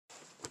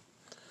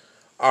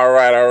All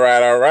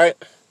right.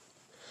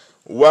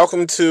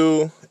 Welcome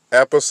to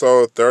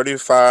episode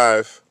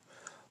 35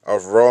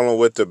 of Rolling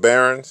with the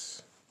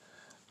Barons.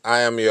 I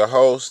am your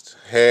host,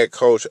 head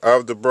coach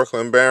of the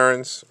Brooklyn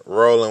Barons,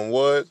 Roland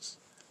Woods.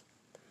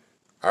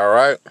 All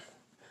right.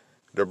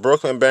 The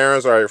Brooklyn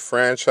Barons are a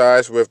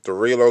franchise with the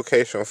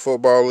Relocation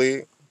Football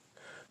League.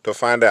 To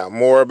find out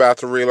more about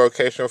the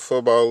Relocation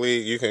Football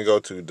League, you can go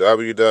to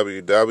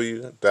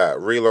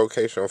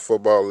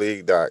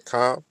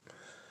www.relocationfootballleague.com.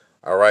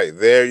 All right,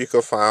 there you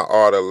can find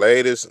all the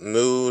latest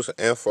news,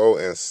 info,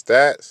 and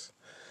stats.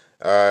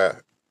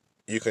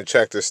 You can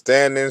check the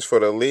standings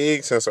for the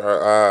league since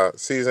our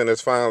season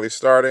is finally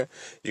starting.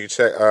 You can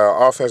check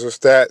offensive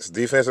stats,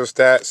 defensive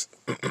stats,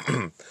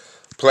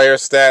 player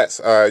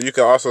stats. You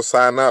can also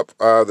sign up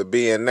to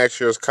be in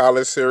next year's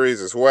college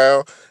series as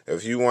well.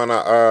 If you want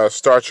to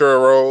start your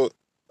road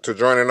to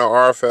joining the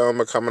RFL and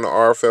becoming an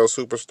RFL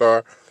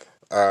superstar,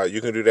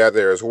 you can do that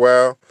there as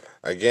well.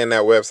 Again,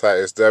 that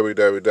website is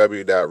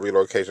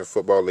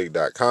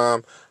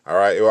www.relocationfootballleague.com. All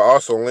right, it will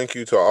also link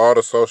you to all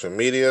the social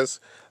medias.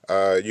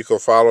 You can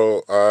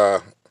follow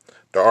the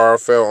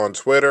RFL on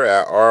Twitter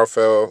at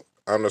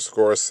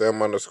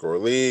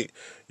RFL_sim_league.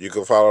 You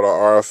can follow the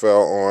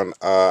RFL on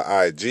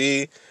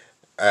IG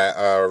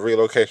at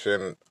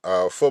Relocation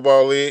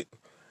Football League.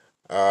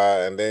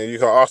 And then you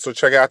can also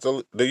check out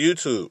the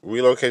YouTube,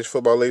 Relocation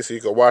Football League, so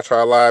you can watch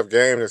our live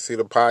games and see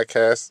the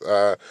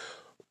podcast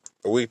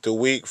week to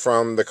week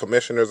from the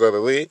commissioners of the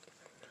league.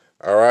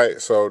 All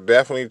right, so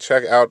definitely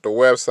check out the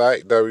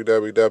website,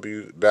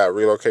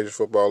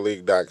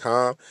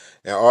 www.relocationfootballleague.com.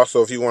 And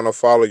also, if you want to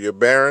follow your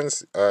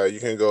Barons, you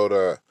can go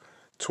to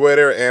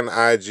Twitter and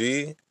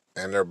IG,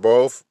 and they're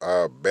both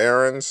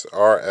Barons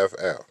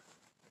RFL.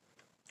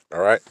 All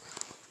right.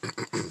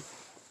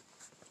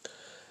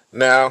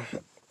 Now,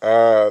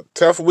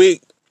 tough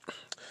week,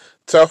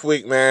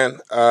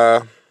 man.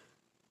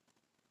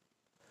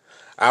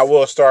 I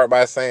will start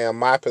by saying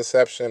my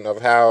perception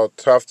of how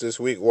tough this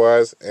week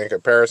was in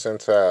comparison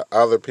to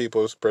other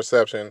people's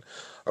perception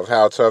of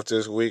how tough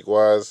this week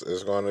was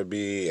is going to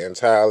be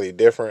entirely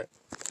different.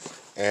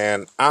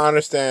 And I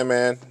understand,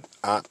 man.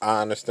 I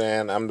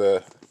understand. I'm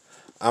the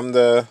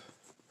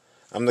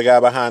guy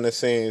behind the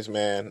scenes,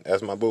 man.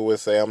 As my boo would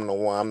say, I'm the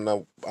one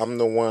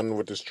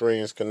with the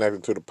strings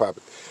connected to the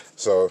puppet.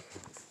 So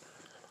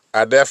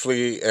I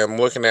definitely am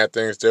looking at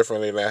things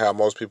differently than how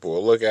most people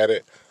will look at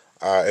it.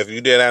 If you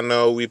did not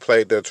know, we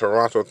played the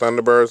Toronto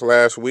Thunderbirds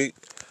last week,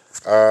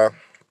 and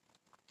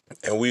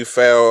we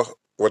fell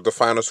with the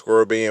final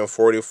score being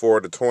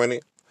 44-20.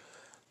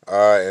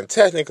 And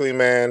technically,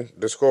 man,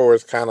 the score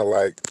was kind of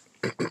like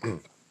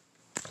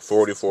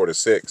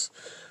 44-6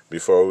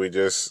 before we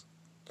just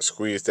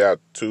squeezed out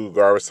 2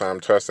 garbage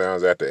time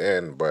touchdowns at the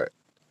end. But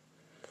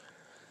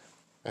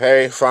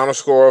hey, final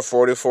score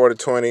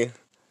 44-20.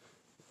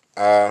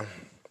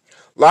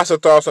 Lots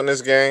of thoughts on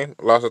this game.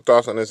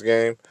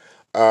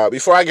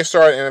 Before I get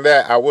started into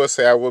that, I will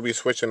say I will be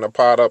switching the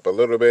pod up a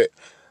little bit.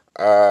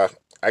 I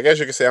guess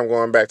you could say I'm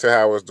going back to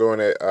how I was doing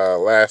it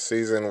last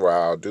season, where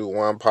I'll do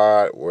one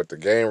pod with the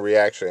game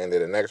reaction, and then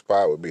the next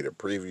pod would be the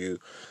preview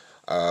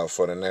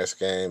for the next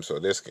game. So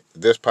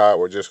this pod,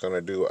 we're just going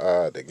to do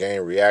the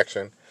game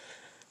reaction.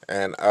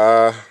 And,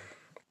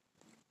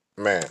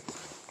 man,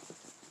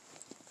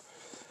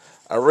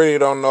 I really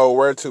don't know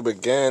where to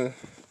begin.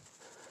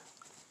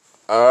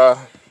 I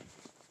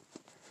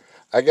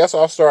guess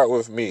I'll start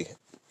with me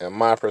and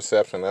my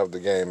perception of the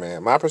game,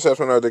 man. My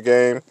perception of the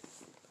game,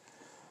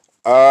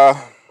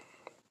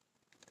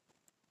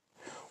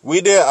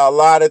 we did a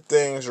lot of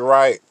things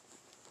right,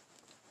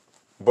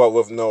 but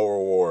with no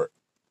reward.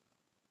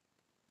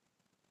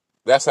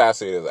 That's how I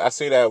see it. I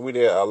see that we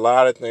did a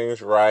lot of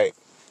things right,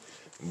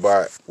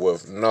 but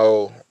with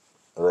no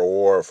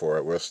reward for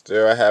it. We're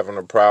still having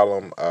a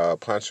problem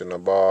punching the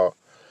ball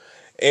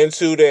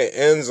into the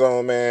end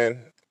zone,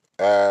 man,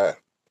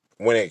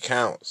 when it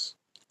counts.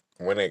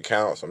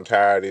 I'm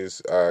tired of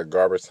these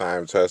garbage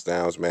time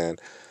touchdowns, man.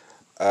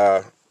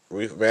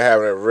 We've been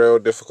having a real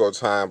difficult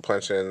time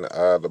punching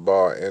the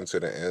ball into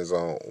the end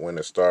zone when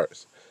it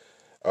starts,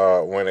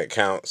 when it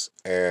counts.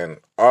 And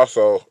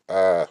also,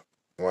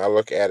 when I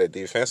look at it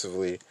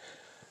defensively,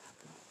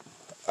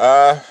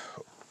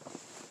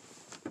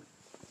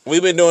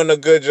 we've been doing a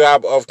good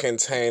job of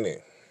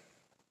containing.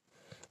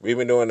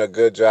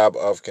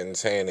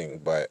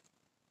 But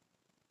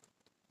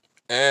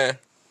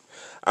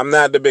I'm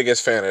not the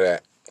biggest fan of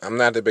that.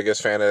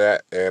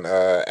 And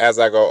as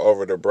I go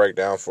over the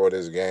breakdown for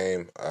this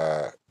game,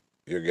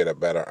 you'll get a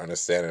better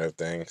understanding of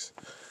things.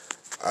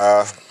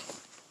 I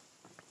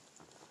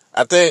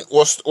think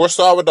we'll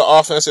start with the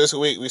offense this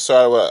week. We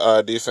started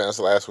with defense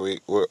last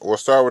week. We'll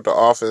start with the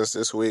offense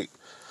this week.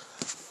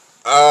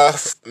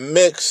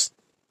 Mixed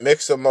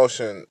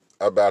emotion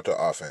about the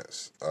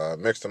offense.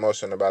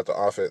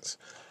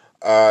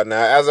 Now,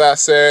 as I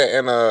said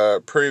in a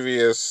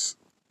previous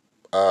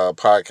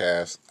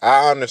podcast,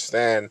 I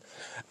understand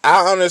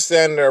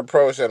the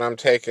approach that I'm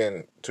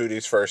taking to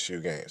these first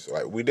few games.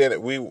 Like we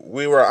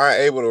were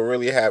unable to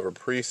really have a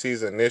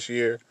preseason this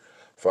year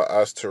for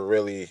us to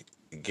really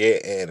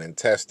get in and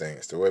test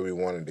things the way we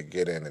wanted to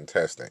get in and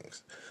test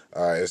things.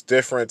 It's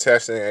different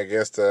testing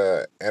against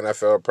the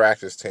NFL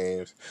practice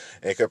teams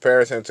in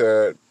comparison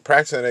to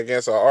practicing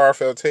against an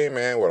RFL team,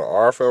 man, with an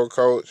RFL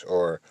coach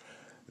or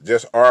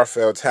just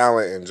RFL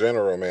talent in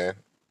general, man.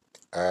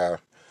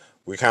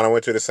 We kind of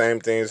went through the same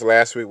things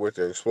last week with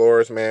the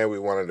Explorers, man. We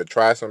wanted to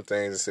try some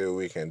things and see what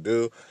we can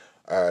do.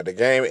 The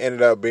game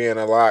ended up being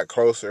a lot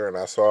closer, and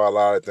I saw a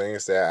lot of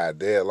things that I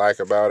did like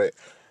about it.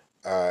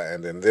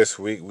 And then this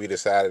week we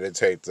decided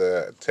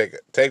to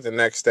take the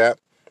next step.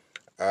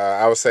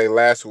 I would say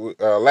last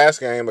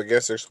game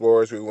against the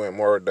Explorers we went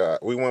with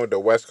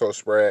the West Coast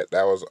spread.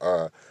 That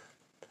was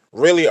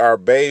really our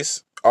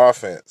base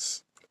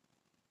offense,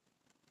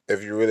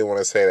 if you really want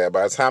to say that.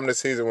 By the time the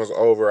season was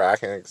over, I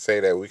can say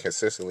that we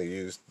consistently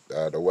used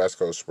the West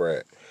Coast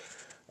spread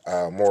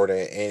more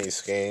than any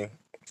scheme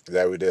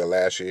that we did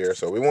last year.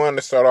 So we wanted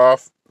to start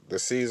off the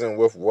season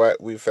with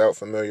what we felt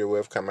familiar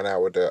with, coming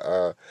out with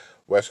the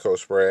West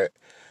Coast spread.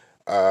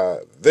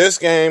 This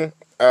game,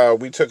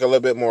 we took a little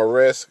bit more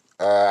risk.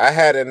 I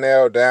had it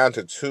nailed down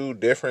to two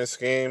different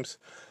schemes.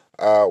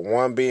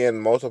 One being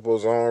multiple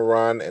zone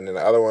run, and then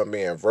the other one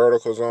being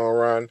vertical zone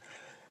run.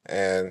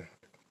 And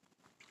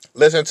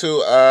listen to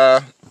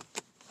a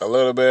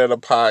little bit of the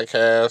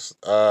podcast,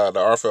 the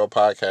RFL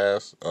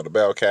podcast or the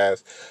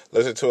Bellcast.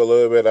 Listen to a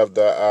little bit of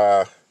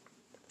the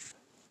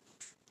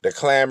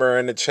clamor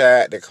in the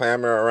chat, the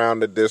clamor around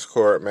the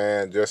Discord,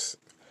 man, just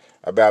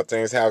about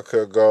things how it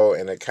could go,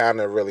 and it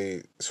kind of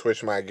really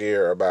switched my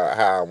gear about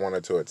how I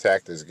wanted to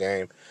attack this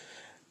game.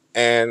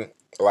 And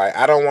like,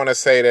 I don't want to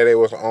say that it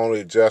was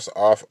only just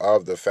off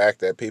of the fact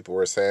that people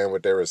were saying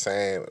what they were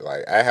saying.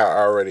 Like, I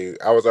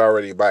was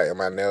already biting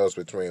my nails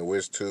between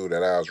which two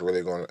that I was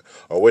really going to,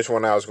 or which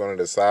one I was going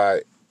to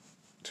decide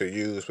to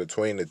use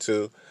between the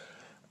two.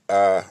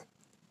 And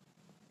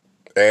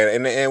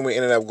in the end, we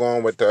ended up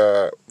going with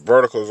the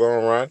vertical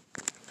zone run.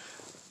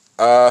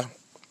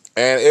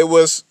 And it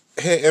was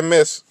hit and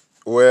miss,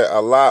 with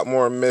a lot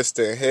more miss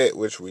than hit,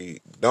 which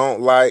we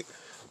don't like.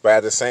 But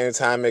at the same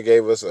time, it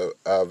gave us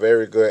a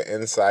very good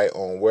insight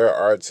on where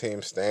our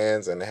team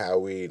stands and how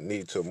we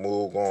need to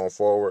move going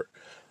forward.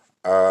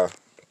 The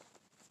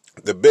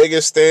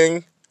biggest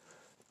thing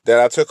that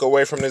I took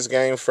away from this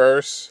game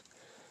first,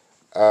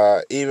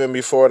 even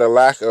before the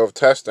lack of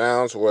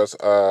touchdowns, was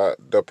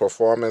the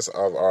performance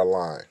of our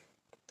line.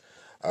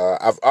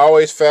 I've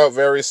always felt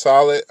very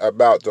solid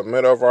about the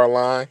middle of our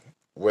line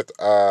with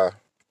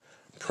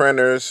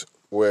Printers,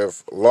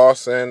 with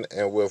Lawson,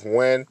 and with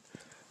Wynn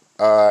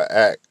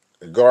at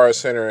guard,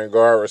 center, and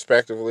guard,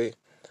 respectively.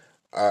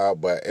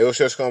 But it was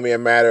just going to be a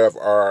matter of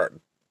our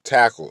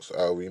tackles.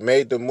 We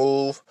made the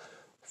move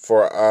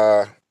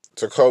for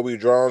Jacoby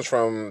Jones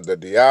from the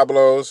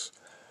Diablos.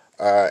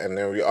 And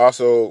then we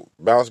also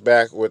bounced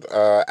back with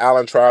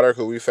Alan Trotter,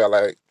 who we felt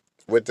like,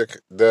 with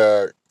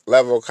the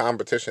level of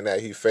competition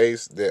that he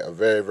faced, did a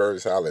very, very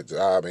solid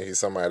job. And he's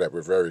somebody that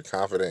we're very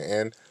confident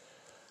in.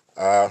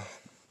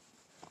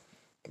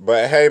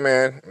 But hey,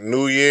 man,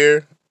 new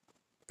year,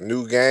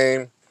 new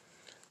game.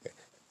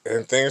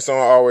 And things don't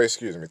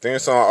always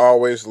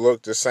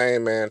look the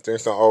same, man.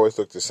 Things don't always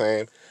look the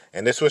same.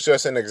 And this was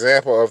just an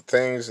example of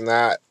things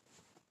not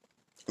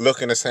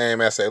looking the same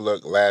as they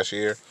looked last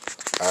year.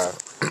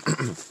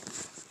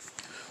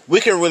 We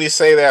can really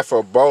say that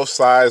for both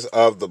sides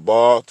of the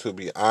ball, to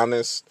be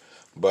honest.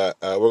 But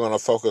we're going to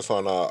focus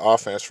on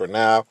offense for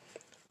now.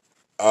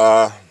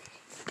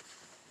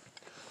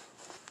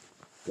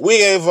 We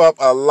gave up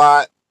a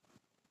lot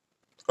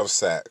of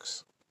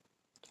sacks.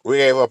 We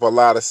gave up a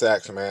lot of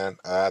sacks, man.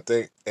 I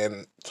think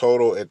in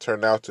total it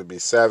turned out to be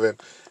 7.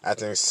 I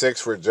think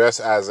 6 were just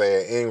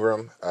Isaiah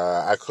Ingram.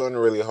 I couldn't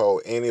really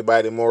hold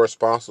anybody more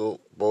responsible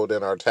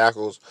than our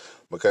tackles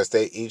because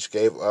they each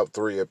gave up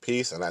 3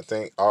 apiece, and I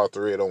think all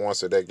 3 of the ones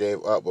that they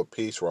gave up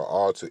apiece were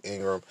all to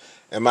Ingram.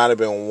 It might have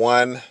been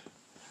one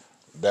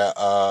that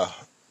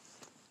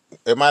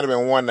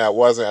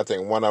wasn't. I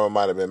think one of them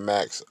might have been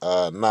Max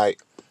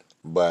Knight,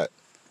 but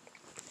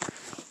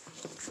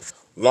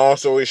long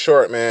story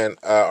short, man,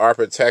 our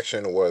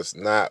protection was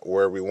not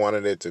where we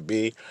wanted it to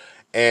be.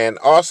 And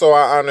also,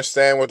 I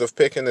understand with the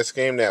picking the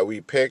scheme that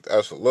we picked,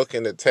 us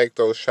looking to take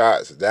those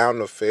shots down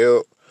the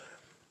field.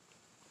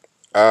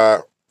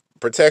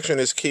 Protection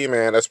is key,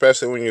 man,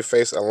 especially when you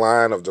face a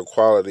line of the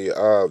quality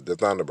of the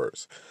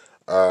Thunderbirds.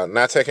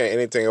 Not taking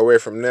anything away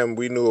from them,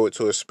 we knew what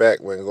to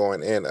expect when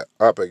going in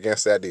up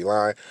against that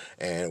D-line.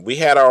 And we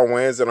had our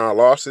wins and our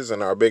losses,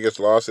 and our biggest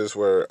losses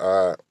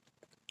were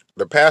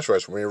the pass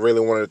rush. When we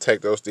really wanted to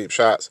take those deep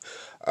shots,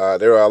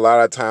 there were a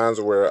lot of times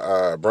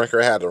where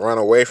Brinker had to run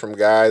away from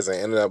guys and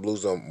ended up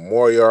losing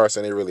more yards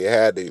than he really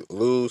had to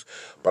lose.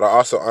 But I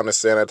also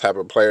understand the type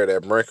of player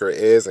that Brinker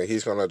is, and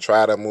he's going to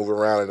try to move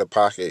around in the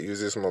pocket, use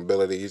his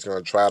mobility. He's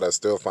going to try to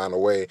still find a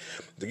way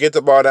to get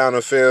the ball down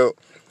the field.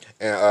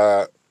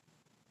 And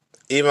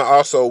even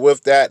also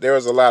with that, there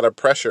was a lot of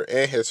pressure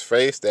in his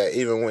face that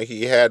even when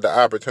he had the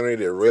opportunity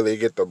to really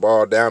get the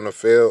ball down the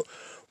field,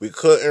 we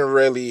couldn't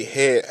really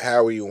hit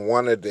how we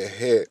wanted to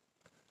hit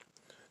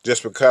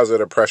just because of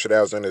the pressure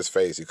that was in his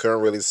face. He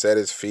couldn't really set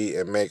his feet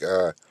and make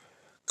a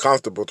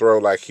comfortable throw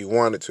like he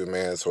wanted to,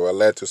 man. So it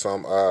led to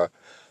some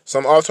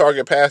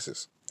off-target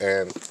passes.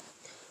 And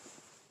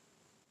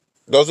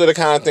those are the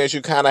kind of things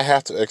you kind of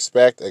have to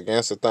expect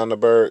against the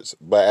Thunderbirds.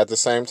 But at the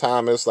same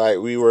time, it's like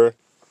we were,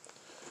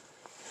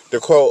 to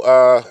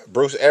quote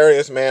Bruce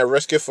Arians, man,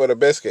 risk it for the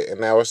biscuit.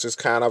 And that was just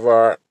kind of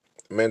our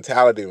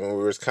mentality when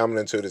we was coming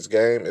into this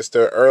game. It's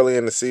still early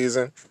in the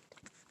season.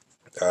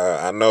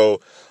 I know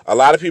a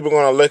lot of people are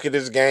going to look at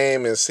this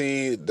game and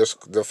see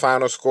the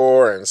final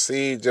score and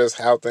see just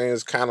how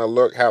things kind of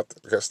look,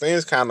 because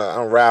things kind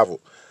of unravel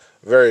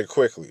very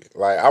quickly.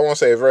 Like, I won't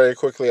say very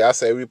quickly. I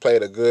say we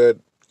played a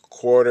good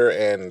quarter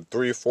and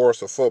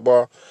 3/4 of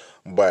football,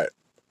 but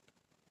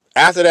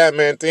after that,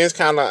 man, things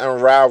kind of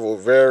unravel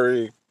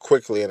very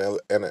quickly in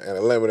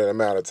a limited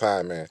amount of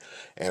time, man.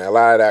 And a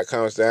lot of that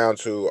comes down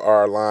to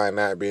our line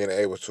not being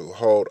able to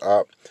hold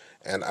up.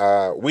 And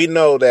we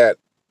know that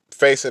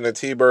facing the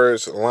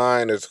T-Birds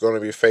line is going to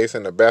be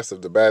facing the best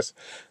of the best.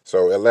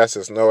 So it lets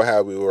us know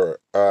how we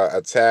were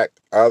attack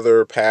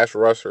other pass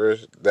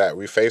rushers that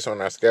we face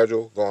on our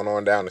schedule going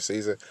on down the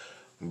season.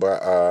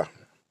 But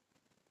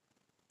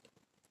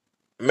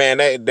man,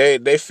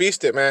 they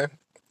feasted, man.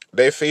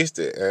 They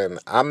feasted, and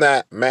I'm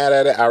not mad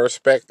at it. I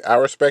respect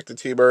the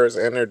T-Birds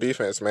and their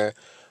defense, man.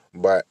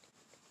 But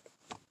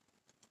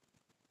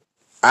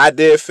I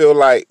did feel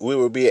like we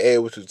would be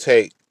able to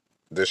take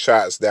the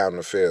shots down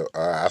the field.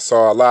 I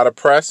saw a lot of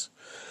press.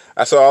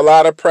 I saw a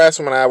lot of press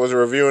when I was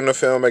reviewing the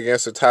film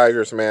against the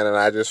Tigers, man, and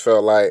I just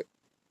felt like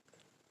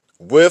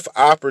with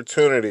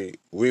opportunity,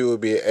 we would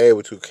be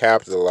able to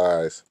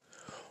capitalize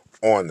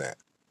on that.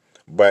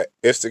 But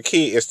it's the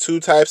key. It's two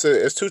types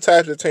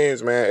of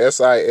teams, man.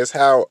 It's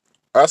how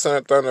us and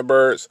the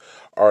Thunderbirds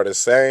are the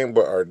same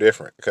but are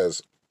different,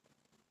 because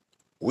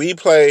we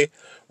play,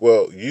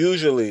 well,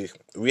 usually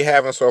we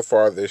haven't so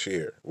far this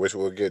year, which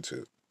we'll get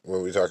to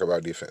when we talk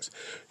about defense.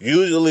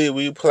 Usually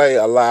we play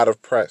a lot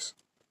of press,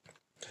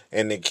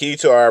 and the key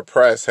to our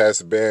press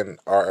has been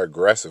our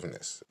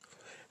aggressiveness.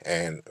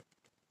 And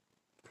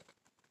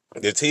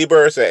the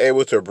T-Birds are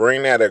able to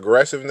bring that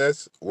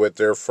aggressiveness with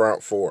their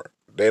front four.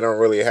 They don't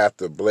really have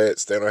to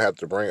blitz. They don't have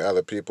to bring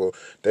other people.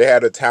 They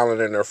have the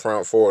talent in their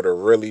front four to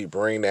really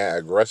bring that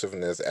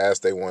aggressiveness as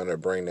they want to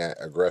bring that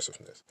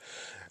aggressiveness.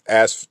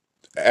 As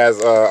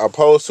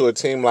opposed to a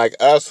team like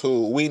us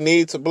who we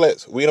need to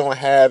blitz. We don't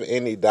have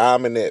any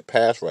dominant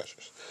pass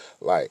rushers.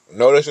 Like,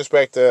 no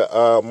disrespect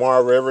to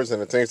Marv Rivers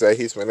and the things that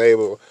he's been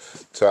able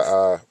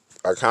to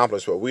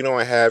accomplish, but we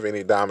don't have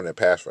any dominant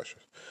pass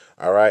rushers.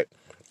 All right?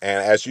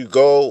 And as you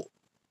go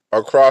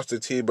across the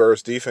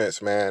T-Birds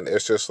defense, man,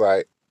 it's just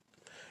like,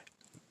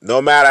 no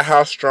matter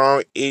how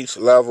strong each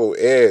level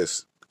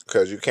is,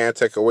 because you can't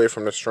take away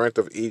from the strength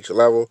of each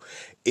level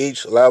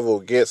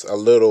gets a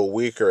little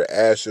weaker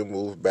as you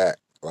move back.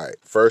 Like,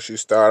 first you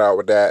start out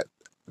with that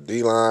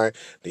D-line,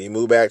 then you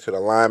move back to the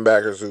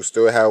linebackers who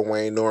still have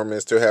Wayne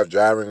Norman, still have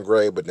Jaron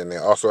Gray, but then they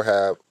also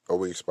have a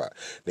weak spot.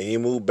 Then you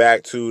move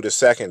back to the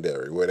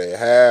secondary where they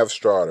have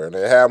Straughter and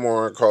they have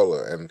Warren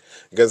Cola and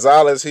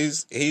Gonzalez.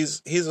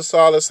 He's a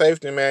solid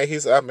safety, man.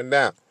 He's up and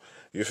down.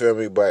 You feel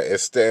me? But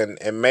it's then,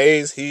 and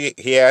Mays, he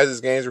has his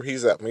games where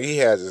he's up. I mean, he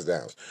has his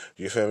downs.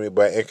 You feel me?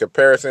 But in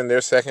comparison,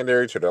 their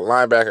secondary to the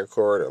linebacker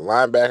core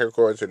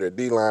to the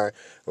D-line,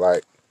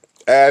 like,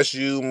 as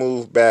you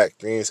move back,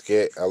 things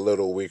get a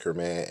little weaker,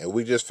 man. And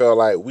we just felt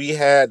like we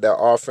had the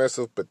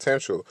offensive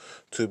potential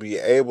to be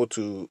able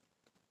to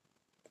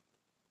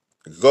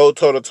go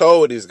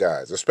toe-to-toe with these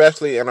guys,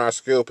 especially in our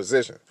skill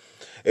position.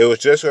 It was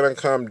just going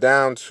to come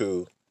down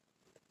to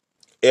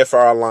if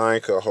our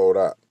line could hold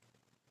up.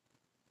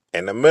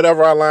 And the middle of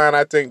our line,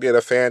 I think, did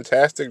a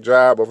fantastic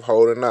job of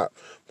holding up.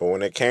 But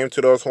when it came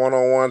to those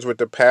one-on-ones with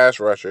the pass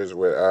rushers,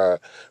 with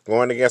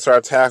going against our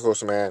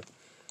tackles, man,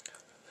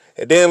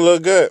 it didn't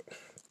look good.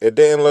 It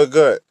didn't look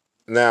good.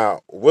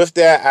 Now, with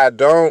that, I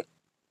don't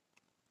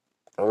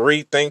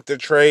rethink the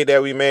trade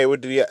that we made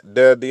with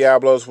the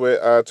Diablos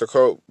with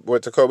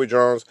Jacoby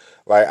Jones.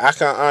 Like, I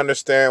can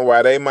understand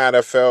why they might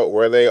have felt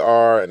where they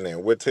are, and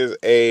then with his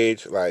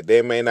age, like,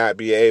 they may not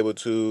be able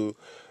to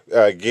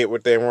get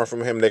what they want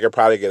from him. They could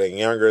probably get a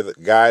younger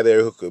guy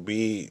there who could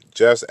be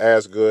just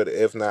as good,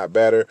 if not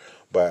better.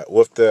 But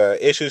with the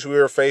issues we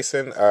were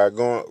facing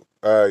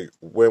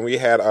when we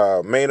had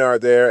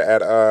Maynard there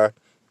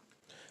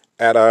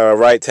at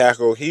right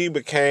tackle, he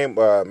became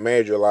a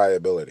major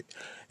liability.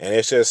 And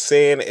it's just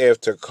seeing if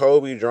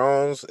Jacoby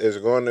Jones is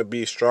going to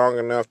be strong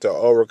enough to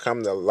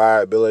overcome the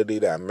liability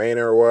that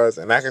Maynard was.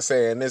 And I can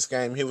say in this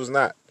game he was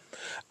not.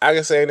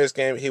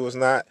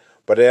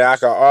 But then I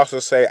can also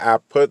say I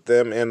put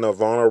them in a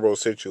vulnerable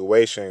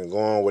situation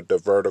going with the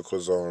vertical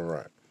zone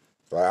run.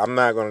 Like, I'm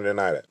not going to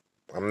deny that.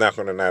 I'm not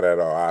going to deny that at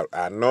all.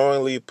 I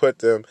knowingly put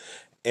them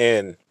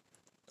in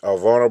a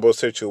vulnerable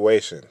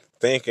situation,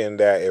 thinking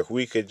that if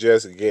we could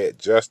just get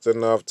just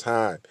enough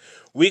time,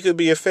 we could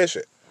be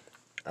efficient.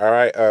 All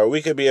right,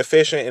 we could be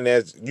efficient, and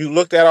as you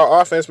looked at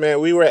our offense, man,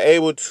 we were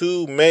able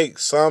to make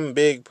some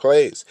big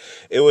plays.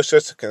 It was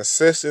just a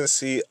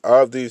consistency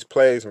of these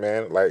plays,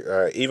 man. Like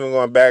even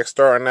going back,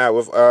 starting out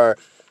with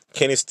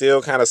Kenny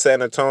Steele, kind of setting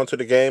the tone to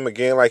the game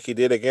again, like he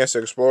did against the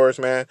Explorers,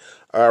 man.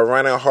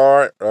 Running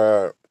hard,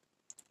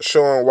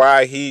 showing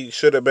why he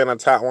should have been a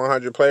top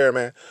 100 player,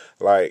 man.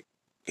 Like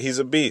he's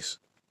a beast.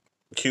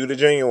 Q the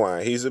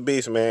Genuine. He's a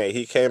beast, man.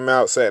 He came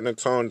out setting the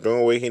tone,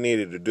 doing what he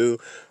needed to do.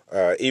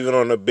 Even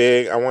on the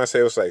big, I want to say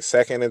it was like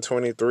 2nd and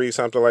 23,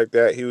 something like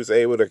that. He was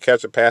able to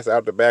catch a pass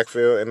out the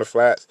backfield in the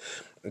flats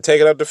and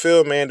take it up the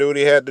field, man. Do what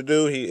he had to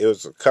do. It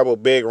was a couple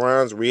big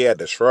runs where he had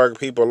to shrug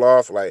people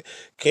off. Like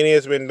Kenny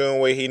has been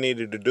doing what he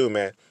needed to do,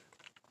 man.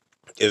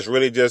 It's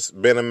really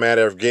just been a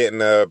matter of getting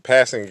the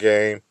passing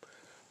game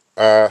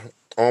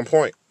on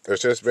point.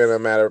 It's just been a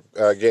matter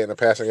of getting the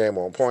passing game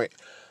on point.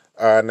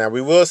 Now, we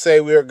will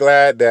say we are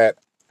glad that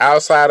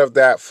outside of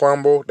that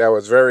fumble that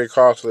was very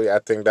costly, I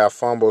think that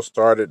fumble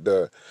started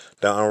the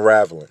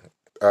unraveling.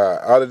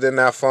 Other than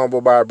that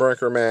fumble by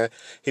Brinker, man,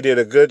 he did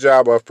a good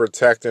job of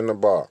protecting the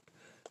ball.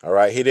 All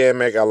right, he didn't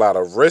make a lot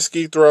of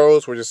risky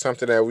throws, which is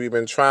something that we've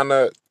been trying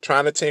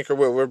to tinker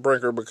with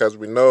Brinker because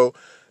we know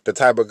the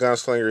type of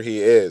gunslinger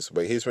he is.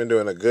 But he's been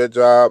doing a good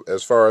job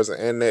as far as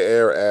in the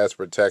air as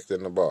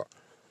protecting the ball.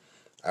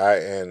 All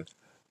right, and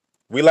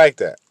we like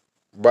that.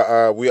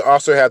 But we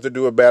also have to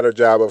do a better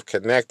job of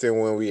connecting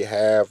when we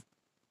have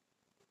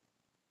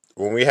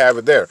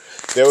it there.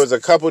 There was a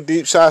couple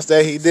deep shots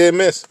that he did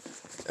miss.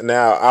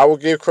 Now, I will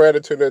give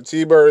credit to the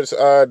T-Birds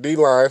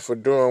D-line for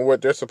doing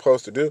what they're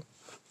supposed to do.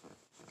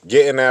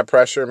 Getting that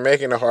pressure,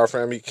 making it hard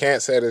for him. He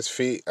can't set his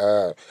feet.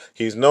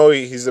 He's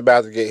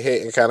about to get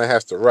hit and kind of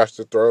has to rush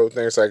to throw,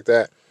 things like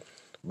that.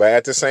 But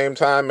at the same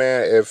time,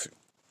 man, if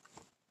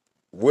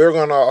we're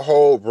going to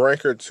hold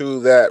Brinker to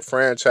that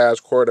franchise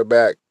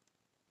quarterback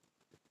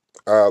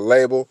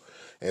label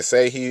and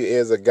say he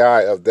is a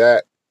guy of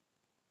that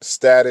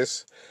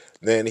status,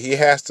 then he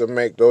has to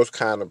make those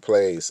kind of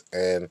plays.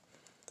 And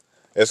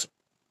it's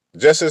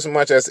just as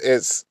much as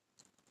it's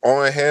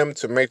on him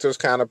to make those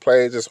kind of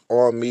plays, it's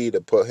on me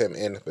to put him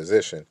in the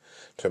position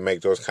to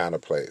make those kind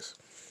of plays.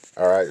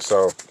 All right,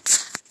 so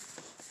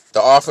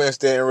the offense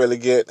didn't really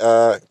get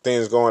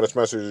things going as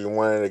much as we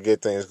wanted to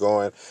get things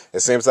going.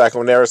 It seems like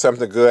whenever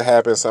something good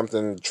happens,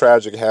 something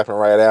tragic happened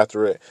right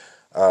after it.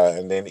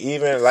 And then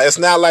even like it's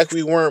not like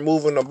we weren't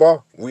moving the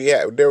ball. We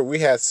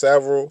had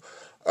several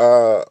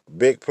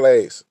big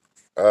plays.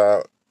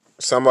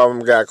 Some of them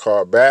got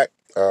called back.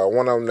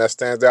 One of them that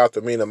stands out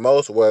to me the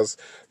most was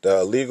the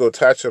illegal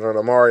touching on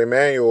Amari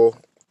Emanuel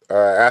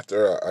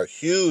after a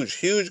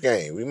huge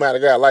game. We might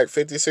have got like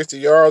 50, 60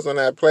 yards on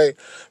that play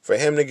for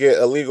him to get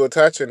illegal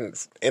touching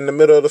in the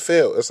middle of the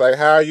field. It's like,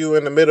 how are you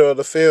in the middle of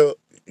the field?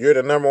 You're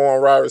the number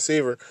one wide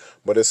receiver,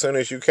 but as soon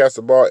as you catch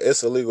the ball,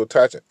 it's illegal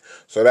touching.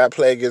 So that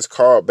play gets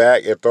called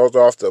back. It throws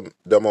off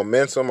the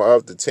momentum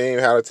of the team,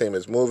 how the team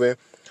is moving.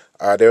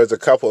 There was a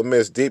couple of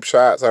missed deep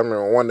shots. I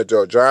remember one to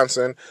Joe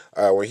Johnson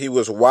when he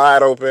was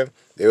wide open.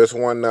 There was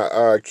one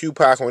to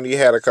Q-Pac when he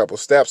had a couple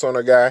steps on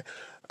the guy.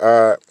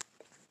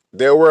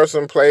 There were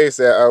some plays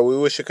that we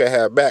wish we could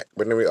have back.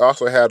 But then we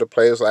also had the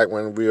plays like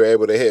when we were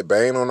able to hit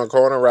Bain on the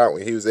corner route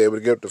when he was able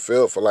to get up the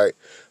field for like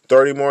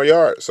 30 more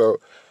yards.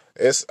 So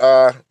it's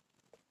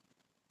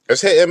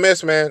hit and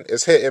miss, man.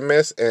 It's hit and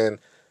miss. And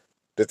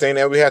the thing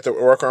that we have to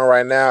work on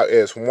right now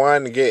is,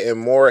 one, getting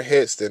more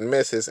hits than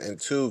misses, and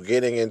two,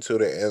 getting into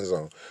the end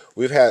zone.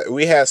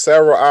 We had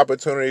several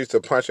opportunities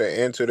to punch it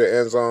into the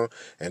end zone,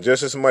 and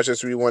just as much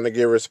as we want to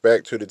give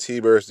respect to the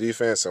T-Birds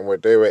defense and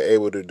what they were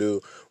able to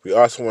do, we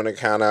also want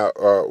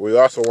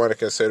to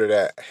consider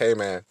that, hey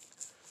man,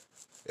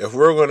 if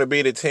we're going to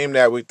be the team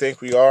that we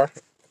think we are,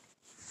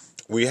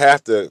 we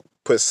have to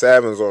put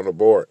sevens on the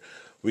board.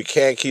 We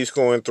can't keep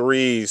scoring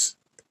threes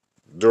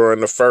during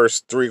the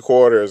first 3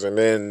 quarters, and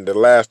then the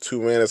last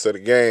 2 minutes of the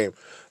game,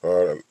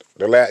 or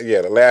the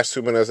last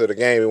 2 minutes of the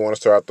game, we want to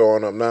start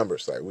throwing up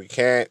numbers. Like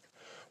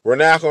we're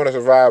not going to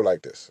survive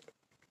like this.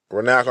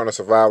 We're not going to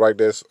survive like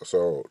this.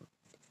 So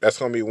that's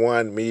going to be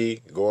one, me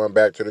going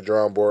back to the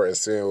drawing board and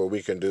seeing what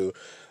we can do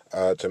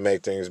to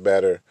make things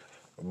better.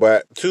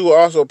 But two,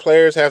 also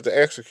players have to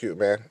execute,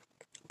 man.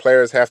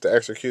 Players have to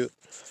execute.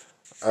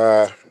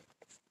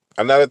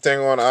 Another thing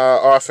on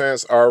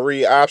offense, our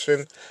read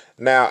option.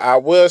 Now, I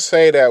will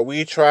say that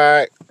we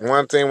tried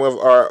one thing with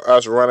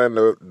us running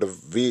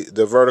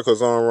the vertical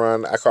zone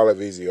run. I call it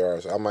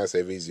VZR, so I might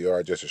say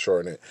VZR just to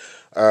shorten it.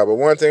 But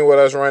one thing with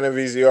us running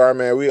VZR,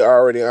 man, we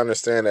already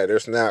understand that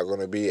there's not going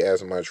to be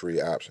as much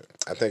read option.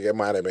 I think it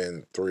might have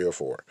been 3 or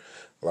 4.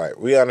 Like,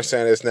 we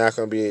understand it's not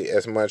going to be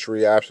as much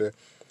read option.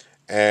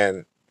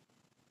 And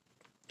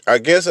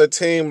against a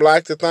team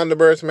like the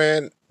Thunderbirds,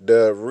 man,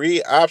 the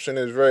read option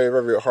is very,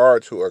 very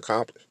hard to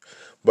accomplish.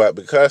 But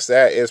because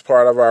that is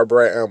part of our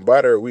bread and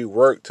butter, we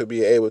work to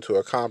be able to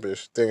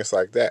accomplish things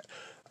like that.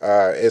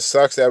 It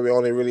sucks that we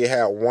only really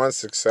had one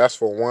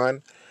successful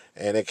one,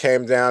 and it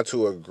came down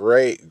to a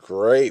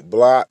great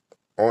block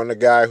on the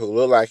guy who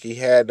looked like he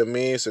had the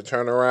means to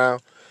turn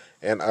around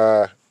and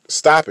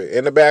stop it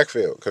in the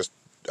backfield. Because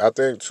I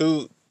think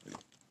two.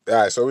 All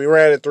right, so we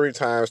ran it 3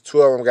 times.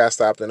 2 of them got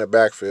stopped in the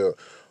backfield.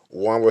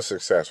 1 was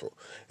successful.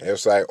 And it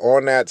was like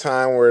on that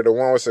time where the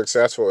 1 was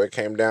successful, it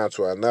came down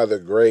to another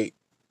great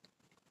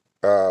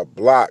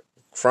block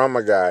from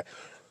a guy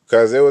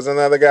because it was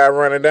another guy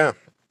running down.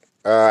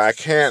 I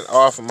can't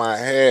off my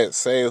head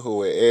say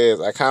who it is.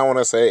 I kind of want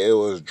to say it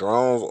was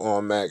Drones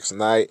on Max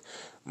Knight,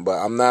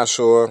 but I'm not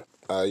sure.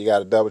 You got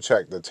to double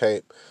check the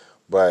tape.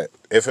 But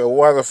if it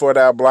wasn't for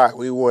that block,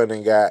 we wouldn't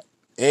have got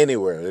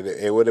anywhere.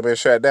 It would have been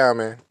shut down,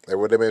 man. It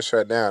would have been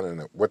shut down.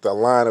 And with the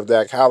line of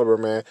that caliber,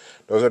 man,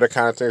 those are the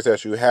kind of things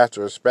that you have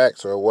to respect.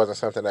 So it wasn't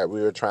something that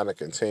we were trying to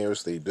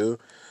continuously do.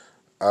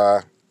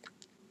 But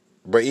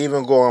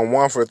even going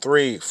 1 for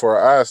 3 for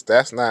us,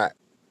 that's not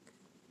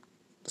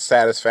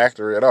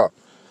satisfactory at all.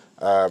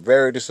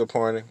 Very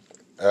disappointing,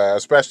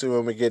 especially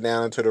when we get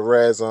down into the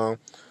red zone.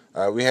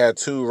 We had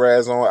 2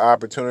 red zone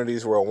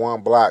opportunities where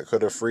 1 block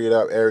could have freed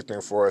up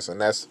everything for us,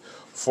 and that's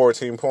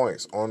 14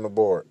 points on the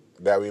board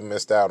that we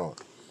missed out on.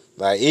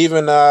 Like,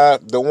 even the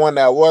one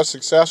that was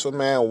successful,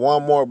 man,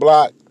 1 more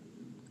block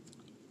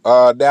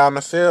down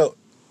the field,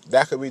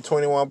 that could be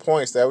 21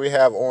 points that we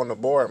have on the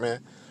board, man.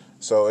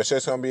 So it's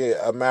just going to be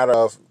a matter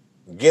of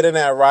getting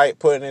that right,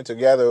 putting it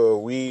together.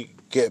 We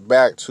get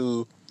back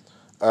to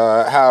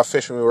how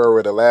efficient we were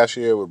with it last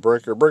year with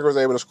Brinker. Brinker was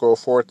able to score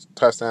 4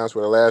 touchdowns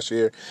with it last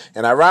year.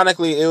 And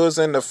ironically, it was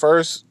in the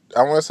first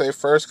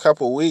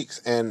couple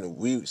weeks, and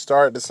we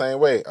started the same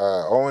way.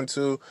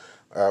 0-2.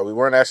 We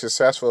weren't as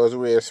successful as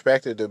we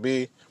expected to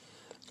be.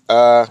 We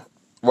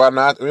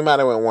might have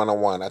went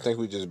 1-1. I think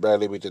we just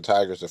barely beat the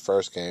Tigers the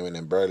first game and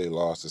then barely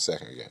lost the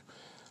second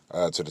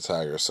game to the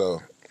Tigers.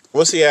 So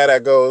we'll see how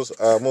that goes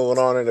moving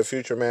on in the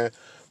future, man.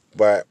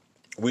 But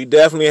we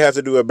definitely have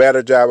to do a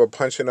better job of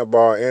punching the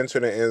ball into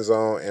the end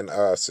zone and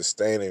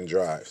sustaining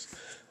drives.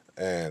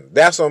 And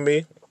that's on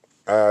me.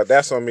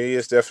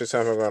 It's definitely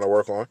something I'm going to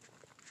work on.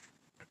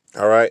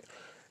 All right.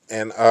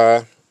 And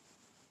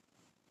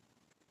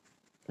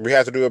we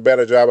have to do a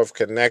better job of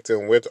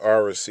connecting with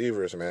our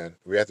receivers, man.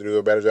 We have to do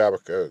a better job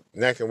of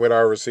connecting with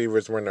our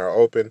receivers when they're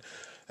open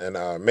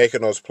and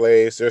making those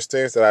plays. There's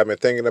things that I've been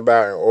thinking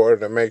about in order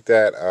to make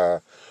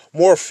that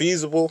more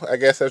feasible, I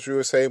guess as you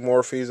would say,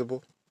 more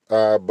feasible.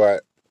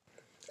 But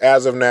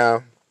as of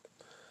now,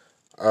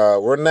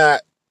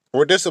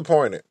 we're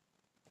disappointed,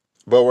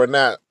 but we're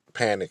not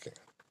panicking.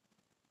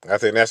 I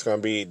think that's going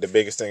to be the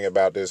biggest thing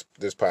about this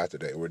pod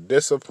today. We're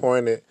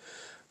disappointed,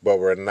 but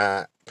we're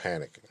not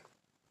panicking.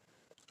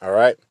 All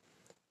right?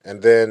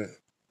 And then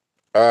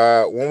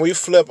when we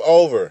flip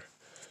over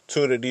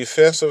to the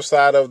defensive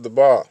side of the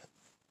ball,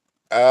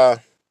 I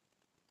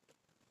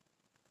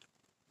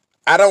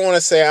don't want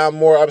to say I'm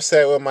more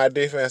upset with my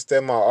defense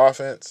than my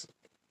offense.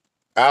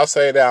 I'll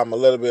say that I'm a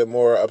little bit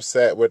more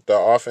upset with the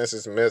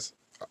offense's missed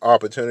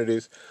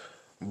opportunities,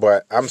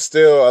 but I'm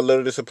still a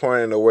little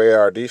disappointed in the way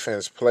our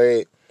defense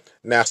played.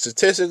 Now,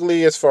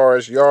 statistically, as far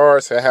as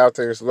yards and how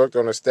things looked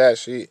on the stat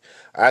sheet,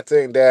 I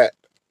think that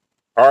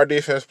our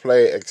defense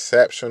played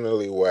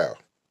exceptionally well.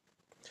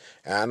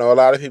 And I know a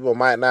lot of people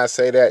might not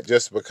say that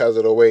just because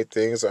of the way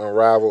things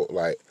unraveled.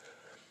 Like,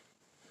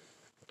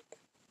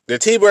 the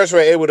T-Birds were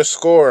able to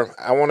score,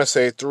 I want to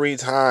say, 3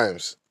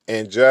 times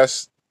in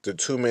just the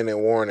 2-minute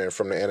warning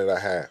from the end of the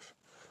half.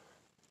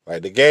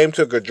 Like, the game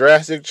took a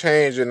drastic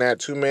change in that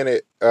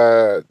 2-minute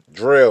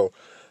drill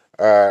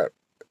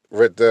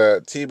with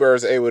the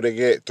T-Birds able to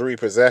get 3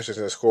 possessions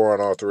and score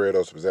on all 3 of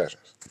those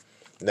possessions.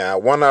 Now,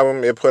 one of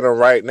them, it put them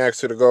right next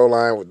to the goal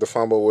line with the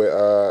fumble with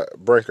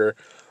Brinker.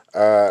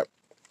 You're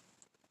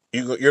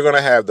going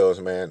to have those,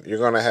 man. You're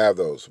going to have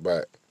those.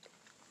 But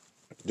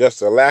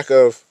just the lack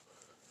of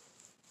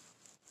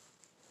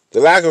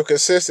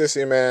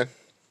consistency, man.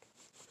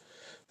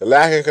 The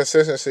lack of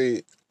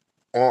consistency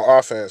on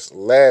offense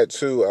led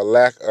to a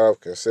lack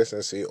of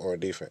consistency on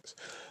defense.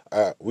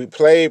 We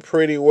played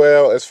pretty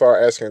well as far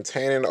as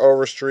containing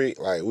Overstreet.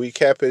 Like, we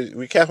kept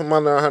him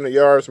under 100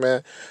 yards,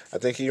 man. I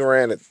think he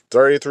ran it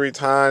 33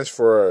 times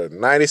for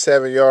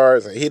 97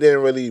 yards, and he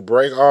didn't really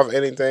break off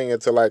anything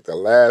until like the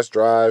last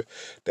drive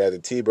that the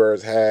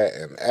T-Birds had.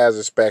 And as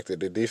expected,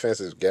 the defense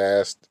is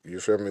gassed. You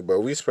feel me? But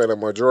we spent a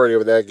majority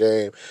of that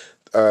game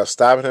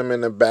stopping him in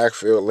the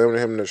backfield,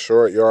 limiting him to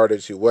short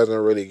yardage. He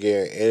wasn't really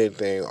getting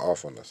anything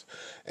off on us.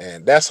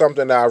 And that's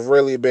something that I've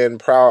really been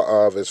proud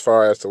of as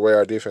far as the way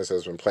our defense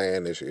has been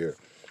playing this year.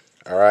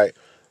 All right?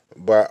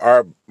 But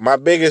my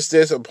biggest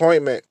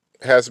disappointment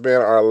has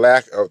been our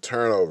lack of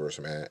turnovers,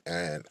 man.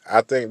 And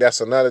I think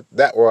that's I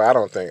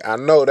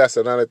know that's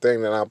another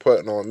thing that I'm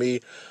putting on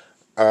me.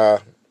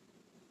 One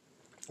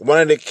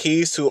of the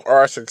keys to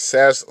our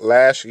success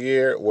last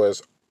year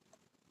was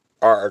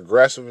our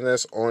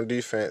aggressiveness on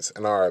defense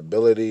and our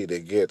ability to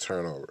get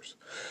turnovers.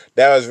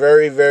 That was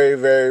very, very,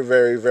 very,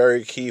 very,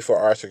 very key for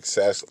our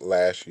success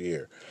last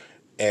year.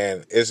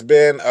 And it's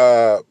been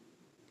a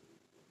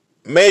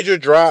major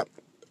drop.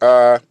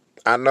 I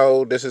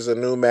know this is a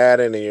new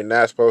Madden and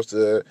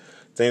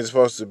things are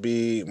supposed to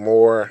be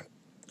more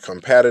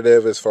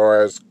competitive as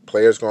far as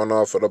players going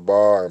off for the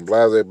ball and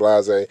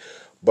blase.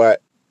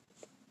 But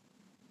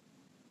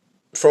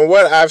from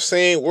what I've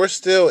seen, we're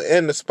still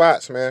in the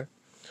spots, man.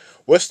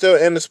 We're still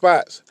in the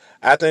spots.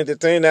 I think the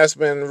thing that's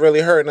been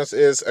really hurting us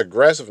is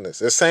aggressiveness.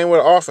 The same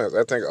with offense.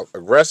 I think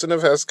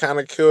aggressiveness has kind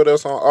of killed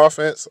us on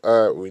offense.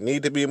 We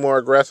need to be more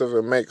aggressive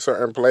and make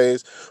certain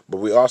plays, but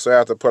we also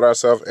have to put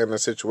ourselves in a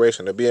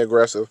situation to be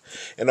aggressive.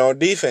 And on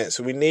defense,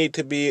 we need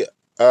to be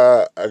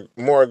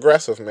more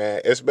aggressive,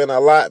 man. It's been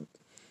a lot.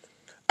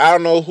 I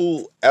don't know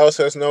who else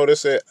has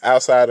noticed it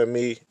outside of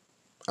me.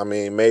 I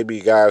mean,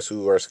 maybe guys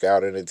who are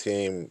scouting the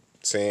team,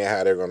 seeing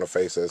how they're going to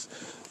face us.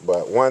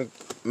 But one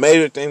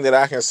major thing that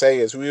I can say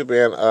is we've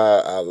been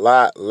a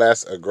lot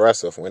less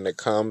aggressive when it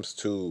comes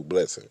to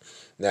blitzing.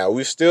 Now,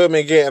 we've still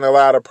been getting a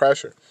lot of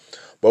pressure,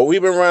 but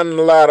we've been running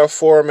a lot of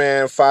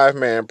 4-man,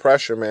 5-man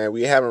pressure, man.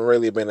 We haven't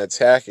really been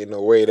attacking the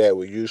way that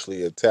we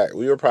usually attack.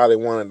 We were probably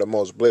one of the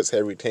most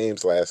blitz-heavy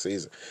teams last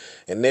season.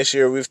 And this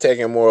year, we've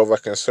taken more of a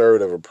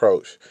conservative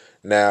approach.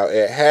 Now,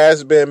 it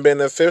has been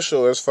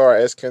beneficial as far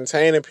as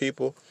containing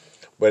people,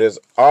 but it's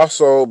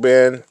also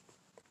been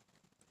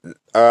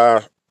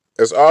I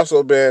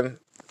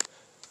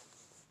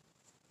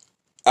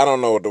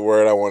don't know what the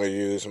word I want to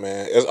use,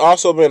 man. It's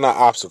also been an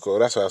obstacle.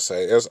 That's what I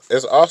say.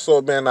 It's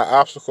also been an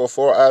obstacle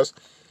for us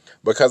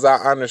because I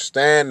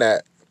understand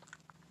that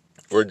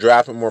we're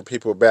dropping more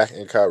people back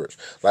in coverage.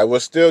 Like, we're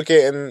still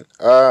getting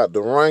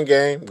the run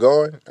game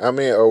going.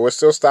 Or we're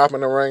still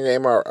stopping the run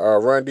game.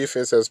 Our run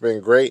defense has been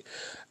great.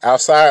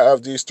 Outside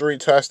of these 3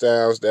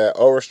 touchdowns that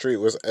Overstreet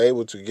was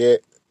able to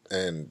get,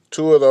 and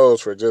 2 of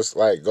those were just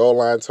like goal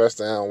line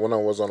touchdown. One of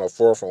them was on a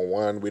 4th and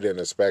 1. We didn't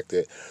expect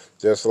it.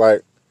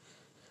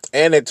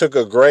 And it took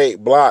a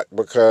great block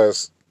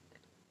because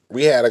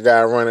we had a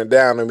guy running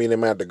down to meet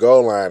him at the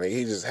goal line, and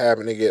he just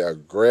happened to get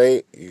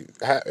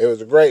it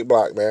was a great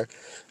block, man.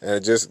 And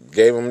it just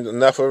gave him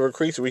enough of a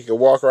crease where he could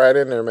walk right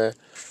in there, man.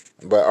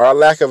 But our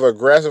lack of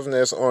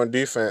aggressiveness on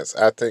defense,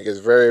 I think, is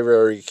very,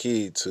 very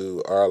key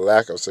to our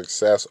lack of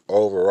success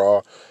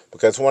overall.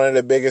 Because one of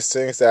the biggest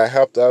things that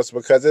helped us,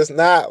 because it's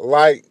not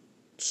like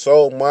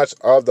so much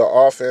of the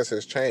offense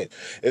has changed.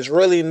 It's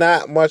really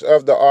not much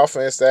of the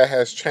offense that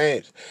has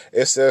changed.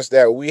 It's just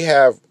that we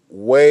have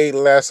way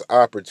less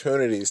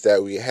opportunities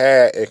that we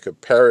had in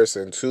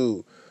comparison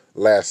to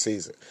last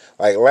season.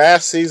 Like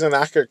last season,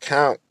 I could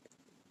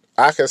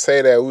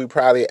say that we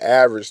probably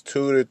averaged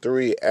 2 to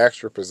 3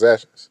 extra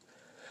possessions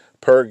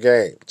per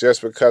game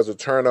just because of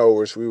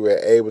turnovers we were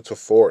able to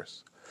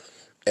force.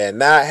 And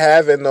not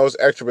having those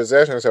extra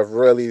possessions have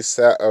really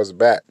set us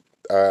back.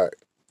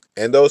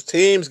 And those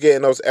teams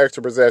getting those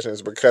extra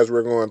possessions because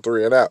we're going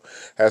 3 and out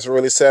has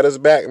really set us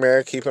back,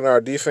 man. Keeping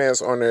our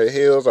defense on their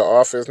heels,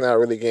 our offense not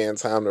really getting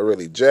time to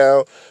really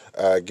gel,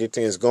 get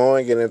things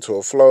going, get into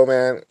a flow,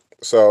 man.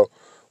 So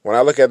when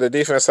I look at the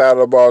defense side of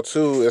the ball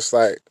too, it's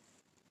like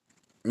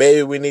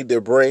maybe we need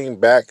to bring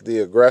back the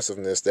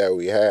aggressiveness that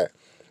we had.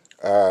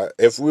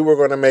 If we were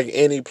going to make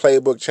any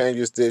playbook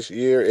changes this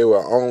year, it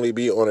will only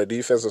be on the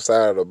defensive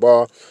side of the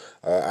ball.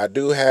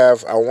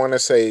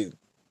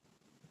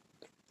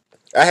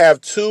 I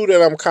have 2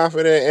 that I'm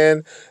confident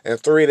in and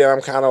 3 that I'm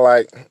kind of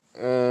like,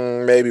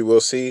 maybe we'll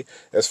see.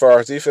 As far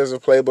as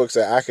defensive playbooks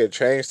that I could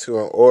change to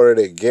in order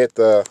to get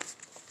the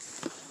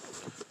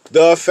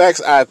effects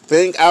I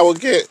think I would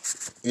get.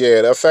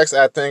 Yeah, the effects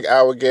I think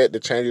I would get, the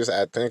changes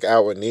I think I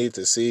would need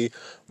to see.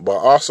 But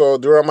also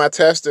during my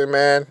testing,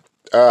 man,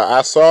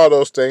 I saw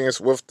those things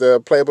with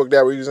the playbook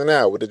that we're using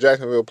now, with the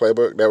Jacksonville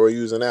playbook that we're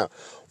using now.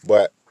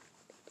 But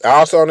I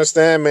also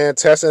understand, man,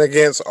 testing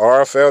against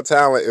RFL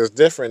talent is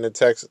different than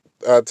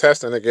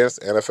testing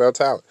against NFL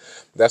talent.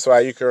 That's why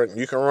you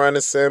can run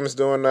the Sims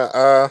during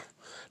the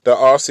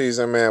off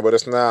season, man, but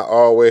it's not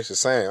always the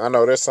same. I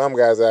know there's some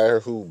guys out here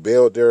who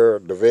build their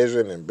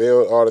division and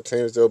build all the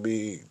teams they'll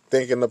be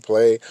thinking to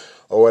play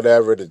or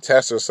whatever to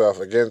test yourself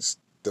against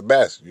the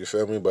best. You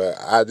feel me? But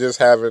I just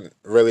haven't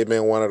really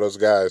been one of those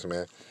guys,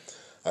 man.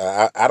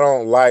 I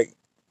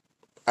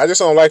just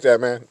don't like that,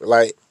 man.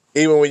 Like,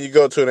 even when you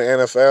go to the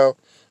NFL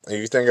and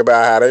you think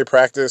about how they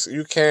practice,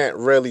 you can't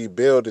really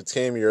build the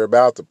team you're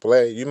about to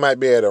play. You might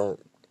be able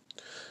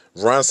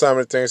to run some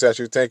of the things that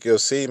you think you'll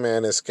see,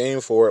 man, and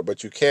scheme for it,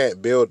 but you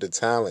can't build the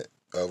talent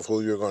of who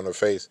you're going to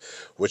face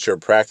with your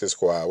practice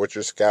squad, with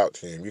your scout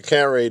team. You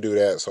can't really do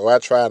that, so I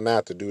try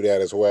not to do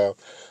that as well.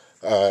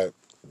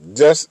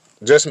 Just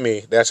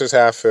me. That's just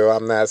how I feel.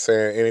 I'm not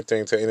saying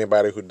anything to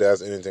anybody who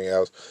does anything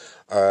else.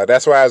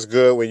 That's why it's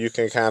good when you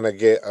can kind of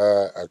get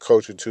a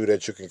coach or 2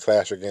 that you can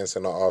clash against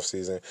in the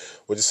offseason,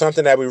 which is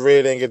something that we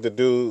really didn't get to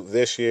do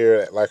this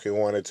year like we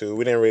wanted to.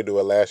 We didn't really do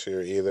it last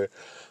year either.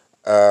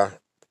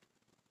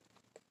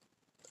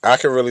 I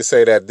can really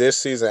say that this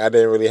season I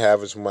didn't really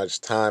have as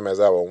much time as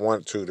I would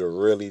want to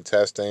really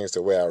test things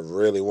the way I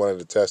really wanted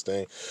to test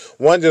things.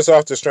 One, just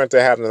off the strength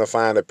of having to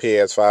find a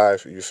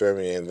PS5, you feel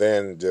me, and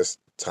then just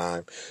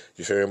time,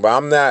 you feel me. But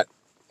I'm not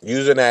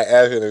using that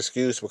as an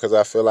excuse because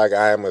I feel like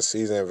I am a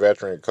seasoned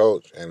veteran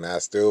coach and I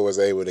still was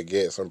able to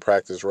get some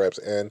practice reps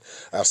in.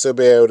 I'll still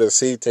be able to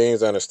see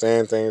things,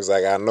 understand things,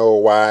 like I know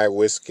why,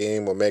 which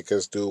scheme will make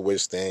us do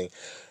which thing.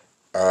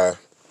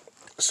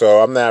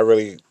 So I'm not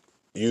really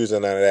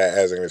using none of that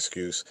as an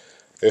excuse.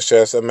 It's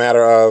just a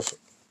matter of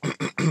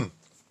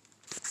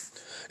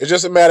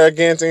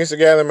getting things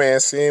together, man,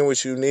 seeing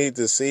what you need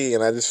to see.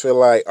 And I just feel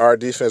like our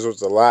defense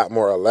was a lot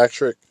more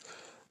electric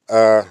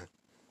when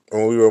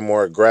we were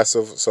more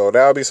aggressive. So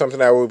that'll be something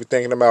that we'll be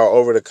thinking about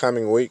over the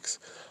coming weeks.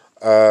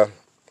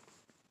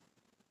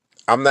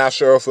 I'm not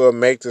sure if we'll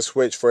make the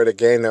switch for the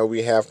game that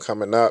we have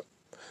coming up,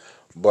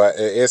 but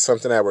it is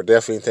something that we're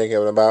definitely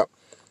thinking about.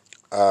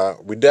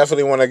 We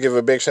definitely want to give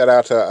a big shout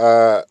out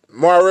to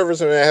Mar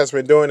Rivers, man, has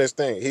been doing his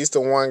thing. He's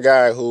the one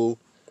guy who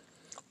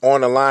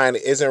on the line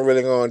isn't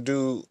really going to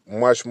do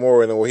much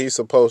more than what he's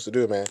supposed to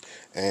do, man.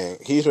 And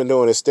he's been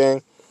doing his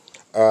thing.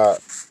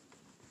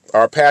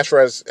 Our pass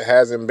rush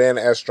hasn't been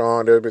as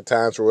strong. There's been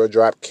times where we'll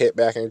drop Kit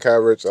back in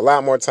coverage, a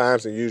lot more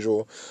times than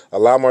usual. A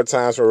lot more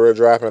times where we're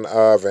dropping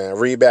Van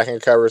Reed back in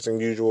coverage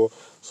than usual.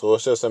 So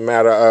it's just a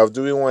matter of,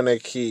 do we want to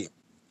keep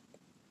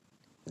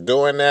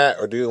doing that,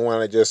 or do we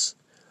want to just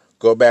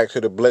go back to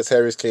the blitz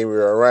heavy scheme we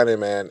were running,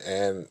 man,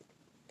 and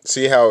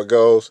see how it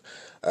goes?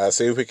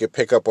 See if we can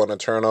pick up on the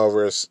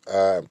turnovers,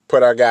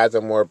 put our guys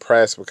in more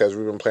press, because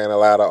we've been playing a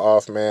lot of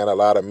off man, a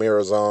lot of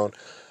mirror zone,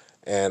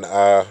 and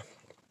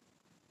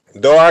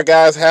though our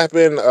guys have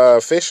been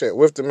efficient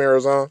with the mirror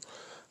zone,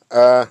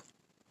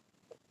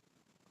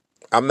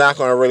 I'm not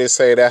going to really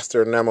say that's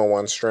their number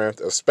one strength,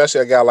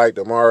 especially a guy like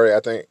Damari. I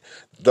think,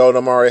 though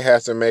Damari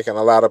has been making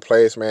a lot of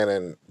plays, man,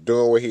 and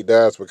doing what he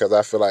does, because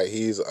I feel like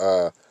he's,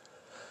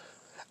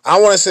 I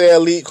want to say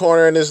elite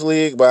corner in this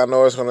league, but I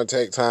know it's going to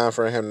take time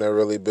for him to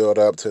really build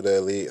up to the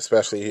elite,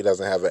 especially he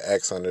doesn't have an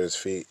X under his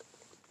feet.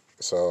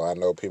 So I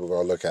know people are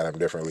going to look at him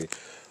differently.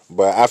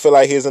 But I feel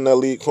like he's an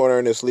elite corner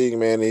in this league,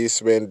 man. He's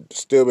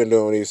still been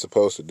doing what he's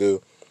supposed to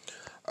do.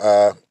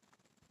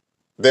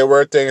 There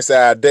were things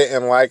that I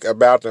didn't like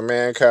about the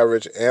man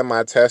coverage and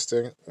my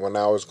testing when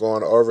I was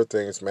going over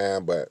things,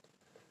 man. But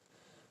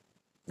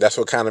that's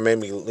what kind of made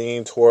me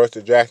lean towards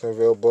the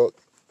Jacksonville book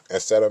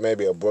instead of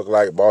maybe a book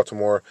like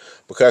Baltimore,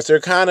 because they're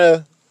kind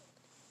of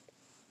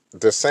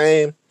the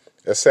same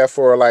except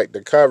for like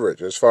the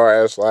coverage, as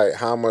far as like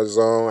how much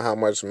zone, how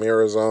much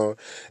mirror zone,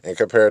 and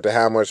compared to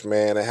how much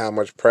man and how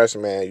much press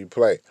man you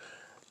play.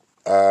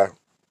 And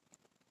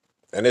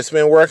it's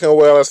been working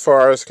well as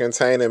far as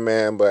containing,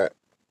 man, but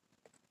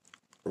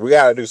we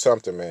got to do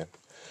something, man,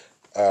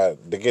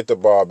 to get the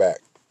ball back.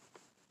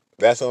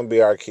 That's going to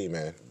be our key,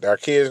 man. Our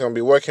key is going to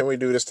be, what can we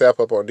do to step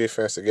up on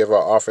defense to give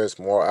our offense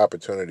more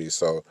opportunities?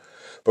 So,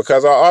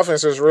 because our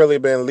offense has really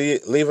been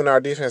leaving our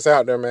defense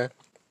out there, man.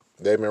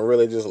 They've been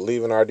really just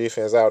leaving our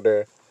defense out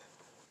there.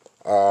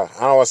 I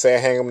don't want to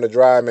say hang them to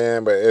dry,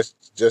 man, but it's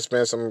just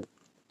been some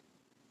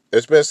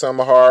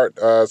hard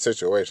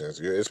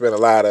situations. It's been a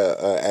lot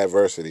of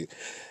adversity.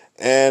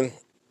 And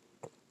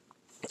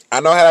I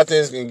know how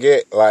things can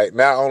get, like,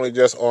 not only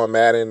just on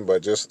Madden,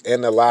 but just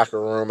in the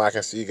locker room. I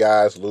can see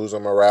guys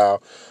losing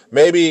morale.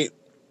 Maybe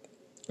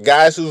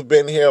guys who've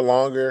been here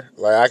longer,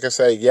 like I can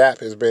say Yap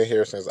has been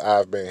here since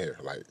I've been here.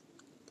 Like,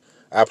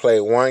 I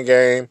played one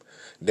game,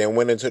 then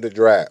went into the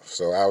draft.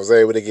 So I was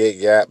able to get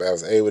Yap, I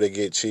was able to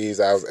get Cheese,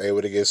 I was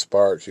able to get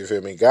Sparks, you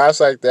feel me? Guys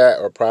like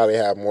that will probably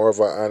have more of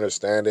an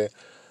understanding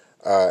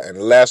and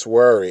less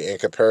worry in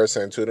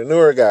comparison to the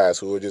newer guys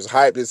who are just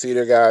hyped to see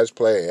their guys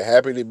play and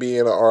happy to be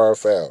in the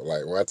RFL.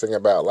 Like, when I think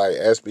about, like,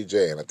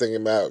 SBJ and I think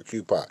about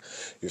QPOC,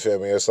 you feel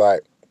me? It's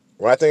like,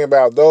 when I think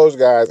about those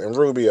guys and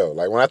Rubio,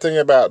 like, when I think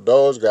about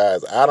those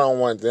guys, I don't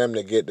want them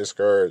to get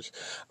discouraged.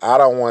 I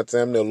don't want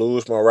them to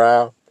lose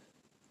morale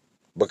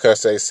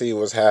because they see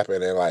what's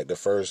happening in, like, the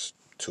first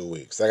 2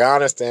 weeks. Like, I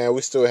understand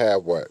we still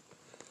have,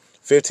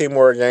 15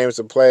 more games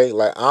to play?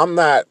 Like, I'm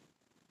not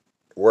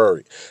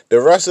worried. The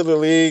rest of the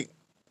league,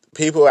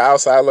 people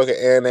outside looking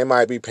in, they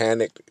might be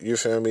panicked. You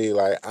feel me?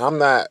 Like, I'm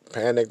not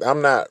panicked.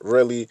 I'm not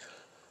really,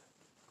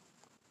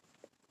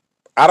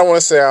 I don't want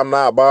to say I'm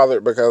not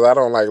bothered, because I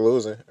don't like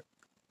losing.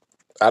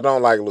 I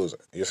don't like losing.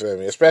 You feel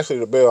me? Especially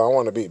the Bill. I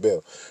want to beat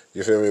Bill.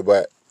 You feel me?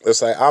 But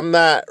it's like, I'm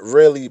not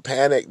really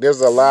panicked.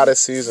 There's a lot of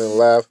season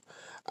left.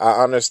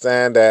 I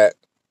understand that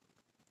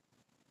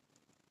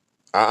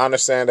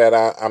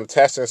I'm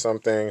testing some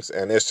things,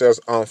 and it's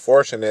just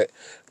unfortunate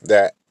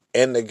that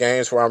in the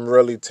games where I'm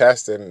really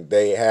testing,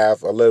 they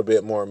have a little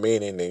bit more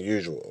meaning than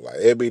usual. Like,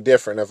 it'd be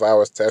different if I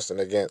was testing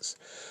against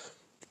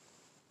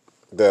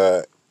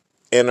the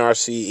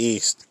NRC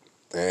East,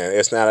 and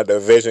it's not a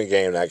division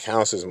game that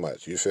counts as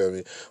much. You feel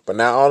me? But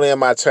not only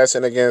am I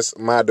testing against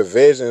my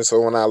division,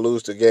 so when I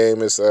lose the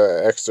game, it's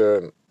an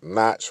extra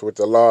notch with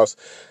the loss.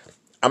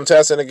 I'm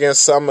testing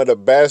against some of the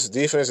best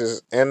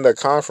defenses in the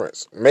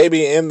conference,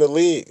 maybe in the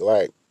league.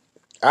 Like,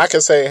 I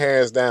can say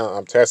hands down,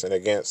 I'm testing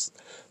against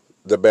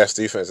the best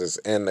defenses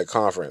in the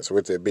conference,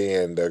 with it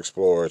being the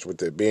Explorers,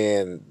 with it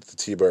being the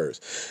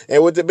T-Birds,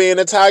 and with it being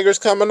the Tigers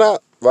coming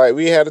up. Like,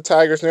 we had the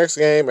Tigers next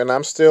game, and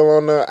I'm still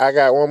on I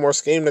got one more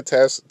scheme to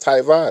test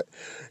type vibe.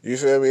 You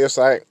feel me? It's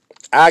like,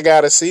 I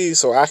got to see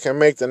so I can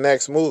make the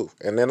next move.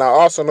 And then I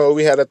also know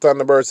we had the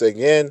Thunderbirds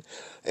again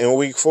in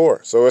week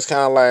 4. So it's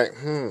kind of like,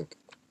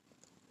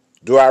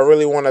 do I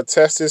really want to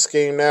test this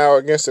scheme now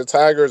against the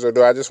Tigers, or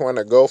do I just want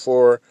to go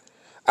for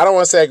I don't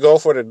want to say go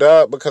for the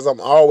dub because I'm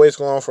always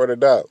going for the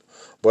dub.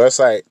 But it's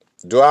like,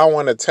 do I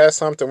want to test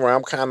something where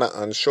I'm kind of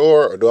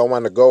unsure, or do I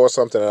want to go with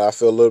something that I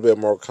feel a little bit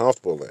more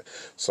comfortable in?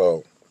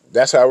 So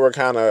that's how we're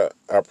kind of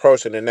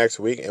approaching the next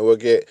week, and we'll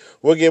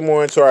get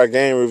more into our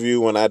game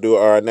review when I do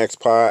our next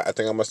pod. I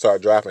think I'm gonna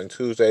start dropping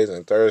Tuesdays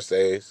and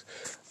Thursdays,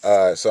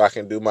 so I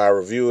can do my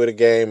review of the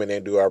game and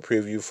then do our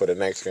preview for the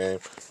next game.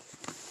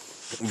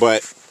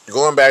 But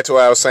going back to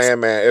what I was saying,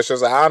 man, it's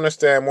just I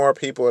understand more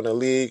people in the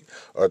league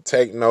or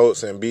take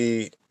notes and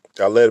be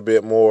a little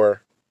bit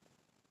more,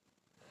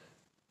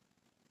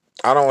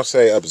 I don't want to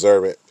say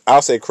observant,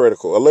 I'll say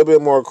critical, a little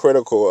bit more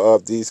critical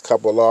of these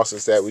couple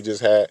losses that we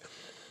just had,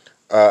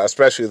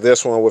 especially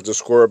this one with the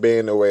score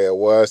being the way it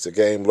was, the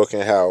game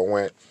looking how it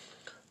went.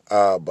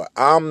 But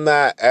I'm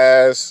not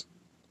as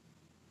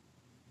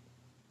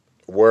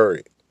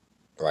worried.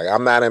 Like,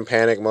 I'm not in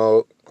panic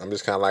mode. I'm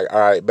just kind of like, all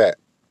right, bet.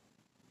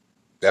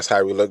 That's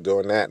how we look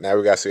doing that. Now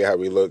we got to see how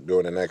we look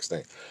doing the next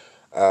thing.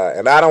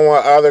 And I don't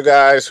want other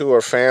guys who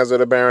are fans of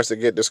the Barons to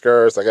get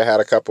discouraged. Like, I had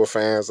a couple of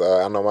fans.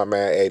 I know my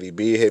man ADB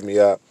hit me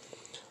up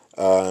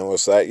and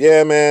was like,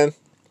 yeah, man,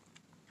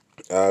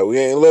 we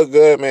didn't look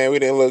good, man. We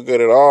didn't look good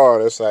at all.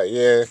 And it's like,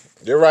 yeah,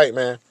 you're right,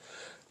 man.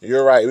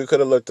 You're right. We could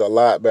have looked a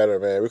lot better,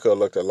 man. We could have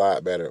looked a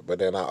lot better. But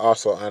then I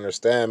also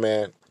understand,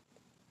 man,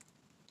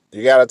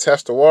 you got to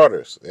test the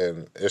waters.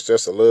 And it's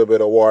just a little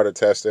bit of water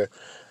testing.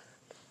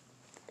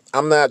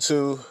 I'm not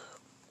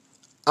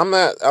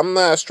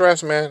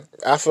stressed, man.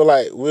 I feel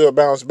like we'll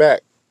bounce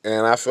back.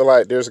 And I feel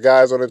like there's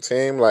guys on the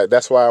team, like,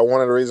 that's why one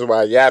of the reasons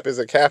why Yap is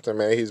a captain,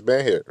 man. He's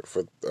been here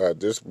for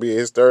this be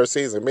his third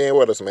season being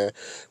with us, man.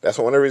 That's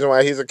one of the reasons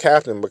why he's a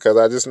captain, because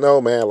I just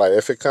know, man, like,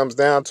 if it comes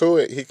down to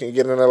it, he can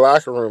get in the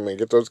locker room and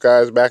get those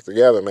guys back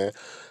together, man.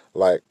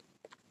 Like,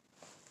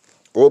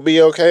 we'll be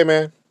okay,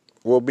 man.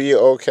 We'll be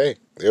okay.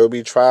 There will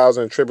be trials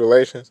and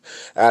tribulations.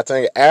 I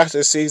think after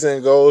the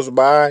season goes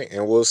by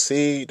and we'll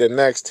see the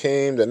next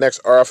team, the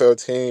next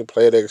RFL team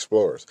play the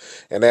Explorers.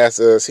 And as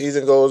the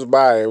season goes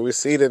by and we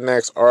see the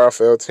next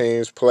RFL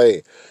teams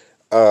play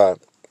the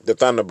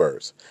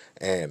Thunderbirds.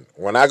 And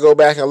when I go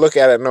back and look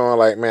at it knowing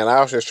like, man, I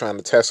was just trying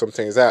to test some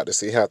things out to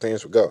see how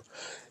things would go.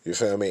 You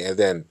feel me? And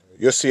then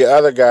you'll see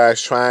other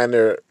guys trying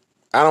their,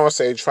 I don't want to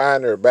say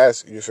trying their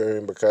best, you feel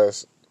me,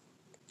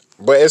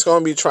 but it's going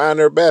to be trying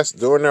their best,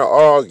 doing their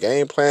all,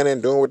 game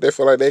planning, doing what they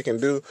feel like they can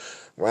do.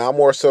 Well, I'm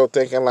more so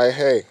thinking like,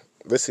 hey,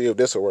 let's see if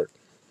this will work.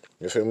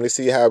 You feel me? Let's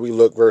see how we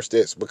look versus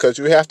this. Because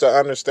you have to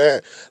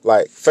understand,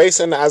 like,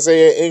 facing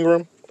Isaiah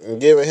Ingram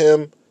and giving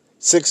him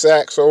 6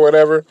 sacks or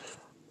whatever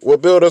will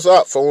build us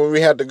up for when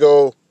we had to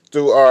go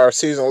through our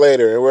season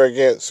later and we're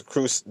against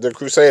the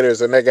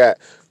Crusaders and they got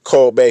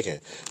Cole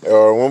Bacon.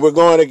 Or when we're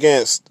going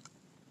against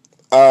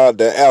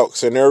the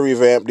Elks and their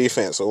revamped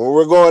defense. Or when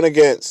we're going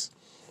against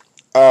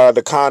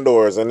the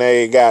Condors, and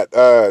they got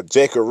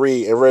Jacob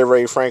Reed and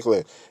Ray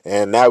Franklin,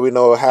 and now we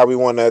know how we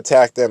want to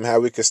attack them, how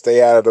we can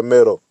stay out of the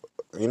middle.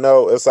 You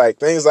know, it's like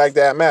things like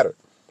that matter.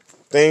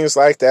 Things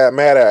like that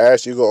matter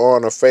as you go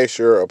on to face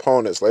your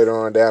opponents later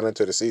on down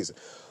into the season.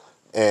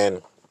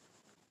 And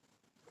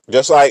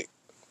just like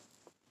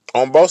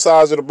on both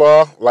sides of the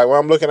ball, like when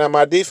I'm looking at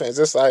my defense,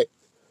 it's like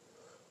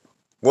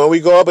when we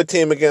go up a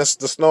team against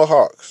the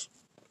Snowhawks,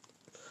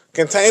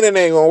 containing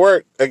ain't going to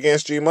work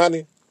against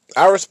G-Money.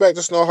 I respect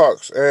the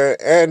Snowhawks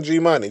and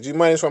G-Money.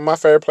 G-Money's one of my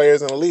favorite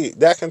players in the league.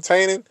 That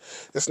containing,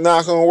 it's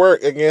not going to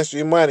work against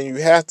G-Money. You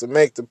have to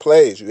make the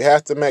plays. You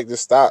have to make the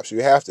stops.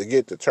 You have to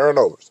get the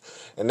turnovers.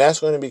 And that's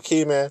going to be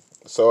key, man.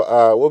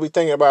 So we'll be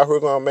thinking about who we're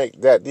going to make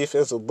that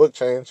defensive book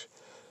change.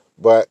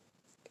 But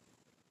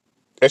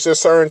it's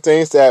just certain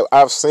things that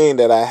I've seen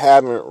that I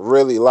haven't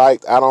really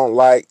liked. I don't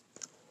like.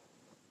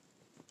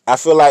 I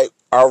feel like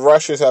our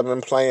rushers have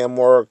been playing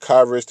more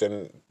coverage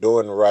than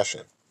doing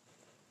rushing.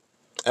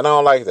 And I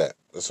don't like that.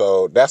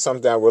 So that's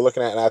something that we're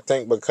looking at. And I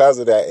think because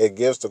of that, it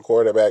gives the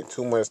quarterback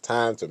too much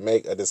time to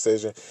make a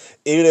decision.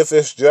 Even if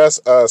it's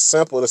just a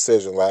simple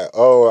decision like,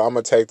 oh, I'm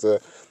going to take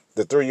the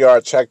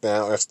 3-yard check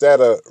down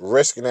instead of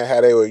risking it how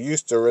they were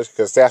used to risk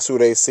because that's who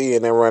they see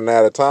and then running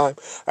out of time.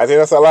 I think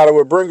that's a lot of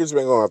what Brinker's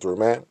been going through,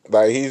 man.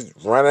 Like, he's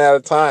running out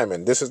of time,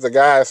 and this is the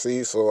guy I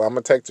see, so I'm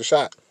going to take the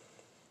shot.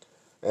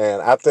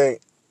 And I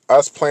think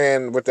us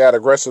playing with that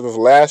aggressiveness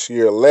last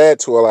year led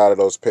to a lot of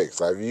those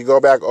picks. Like, if you go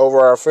back over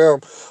our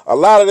film, a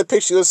lot of the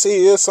picks you'll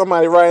see is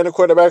somebody right in the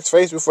quarterback's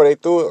face before they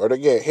threw it, or they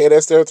get hit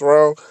as they're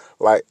thrown.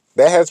 Like,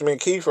 that has been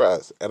key for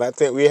us. And I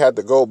think we had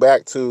to go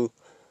back to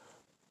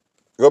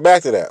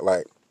that.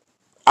 Like,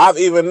 I've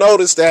even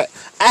noticed that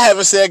I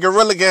haven't said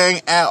Gorilla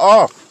Gang at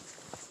all.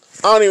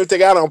 I don't even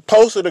think I done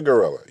posted a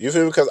gorilla. You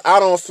feel me? Because I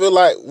don't feel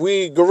like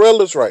we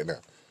gorillas right now.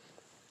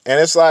 And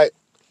it's like,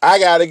 I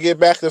got to get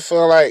back to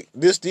feeling like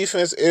this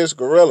defense is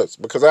gorillas,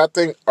 because I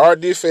think our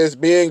defense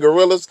being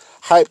gorillas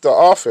hyped the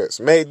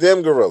offense, made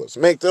them gorillas,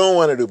 make them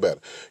want to do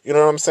better. You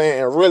know what I'm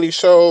saying? And really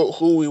show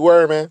who we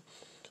were, man.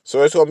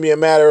 So it's going to be a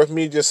matter of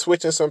me just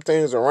switching some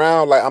things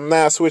around. Like, I'm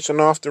not switching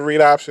off the read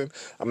option.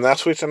 I'm not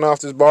switching off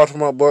this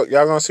Baltimore book.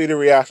 Y'all going to see the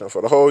reaction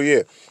for the whole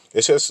year.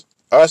 It's just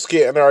us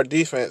getting our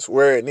defense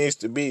where it needs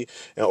to be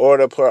in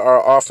order to put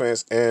our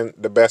offense in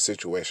the best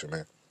situation,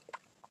 man.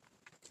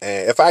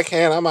 And if I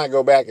can, I might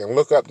go back and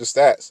look up the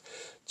stats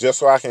just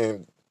so I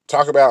can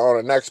talk about on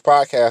the next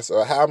podcast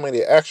of how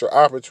many extra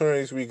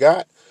opportunities we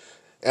got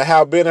and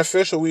how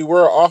beneficial we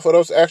were off of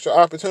those extra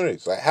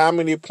opportunities. Like, how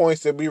many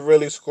points did we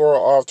really score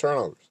off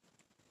turnovers?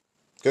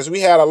 Because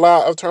we had a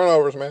lot of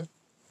turnovers, man.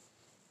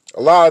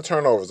 A lot of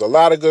turnovers, a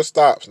lot of good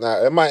stops.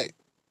 Now, it might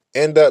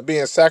end up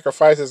being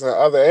sacrifices in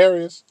other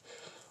areas,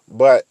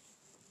 but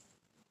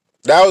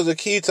that was the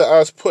key to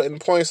us putting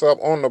points up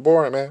on the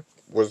board, man.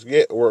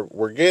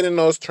 We're getting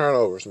those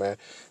turnovers, man.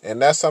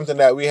 And that's something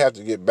that we have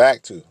to get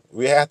back to.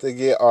 We have to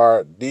get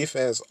our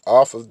defense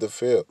off of the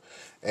field.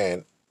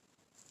 And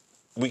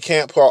we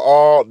can't put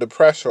all the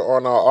pressure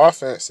on our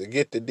offense to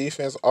get the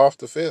defense off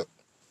the field.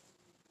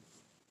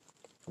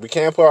 We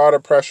can't put all the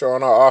pressure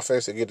on our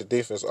offense to get the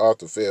defense off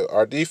the field.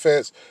 Our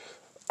defense,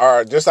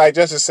 just like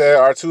Justice said,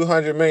 our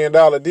 $200 million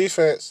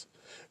defense,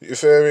 you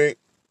feel me,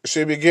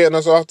 should be getting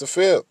us off the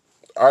field.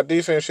 Our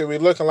defense should be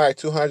looking like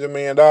 $200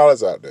 million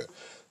out there.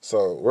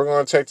 So we're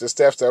going to take the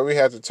steps that we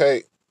have to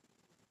take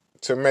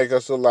to make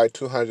us look like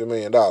 $200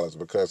 million,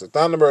 because the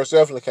Thunderbirds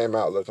definitely came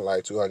out looking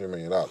like $200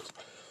 million.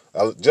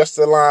 Just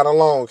the line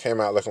alone came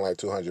out looking like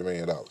 $200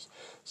 million.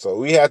 So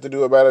we have to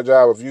do a better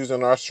job of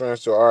using our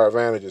strengths to our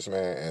advantages,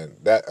 man. And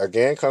that,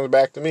 again, comes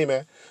back to me,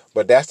 man.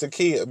 But that's the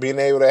key of being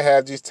able to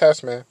have these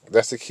tests, man.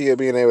 That's the key of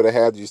being able to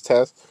have these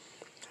tests.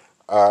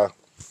 I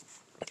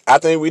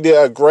think we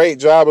did a great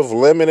job of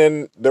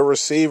limiting the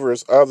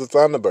receivers of the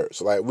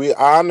Thunderbirds. Like,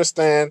 I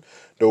understand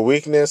the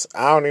weakness.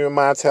 I don't even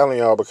mind telling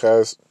y'all,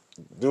 because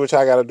do what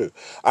y'all got to do.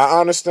 I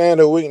understand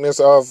the weakness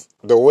of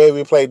the way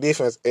we play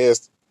defense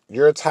is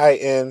your tight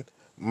end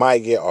might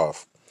get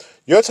off.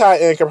 Your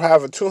tight end can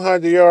have a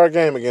 200-yard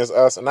game against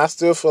us, and I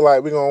still feel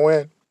like we're going to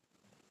win.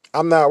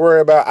 I'm not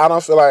worried about, I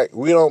don't feel like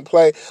we don't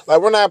play.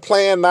 Like, we're not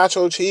playing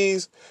nacho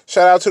cheese.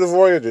 Shout out to the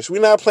Voyagers.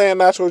 We're not playing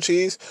nacho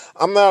cheese.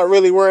 I'm not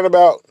really worried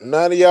about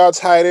none of y'all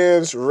tight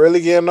ends really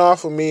getting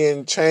off of me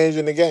and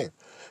changing the game.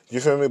 You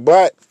feel me?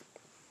 But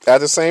at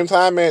the same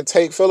time, man,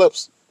 Tate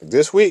Phillips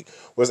this week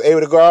was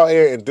able to go out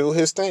here and do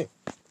his thing.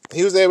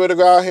 He was able to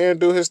go out here and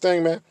do his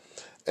thing, man.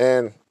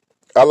 And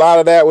a lot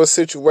of that was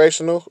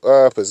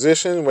situational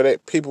position where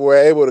people were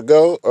able to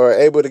go or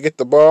able to get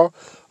the ball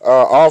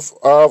off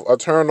of a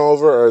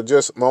turnover or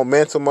just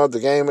momentum of the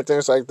game and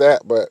things like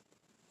that. But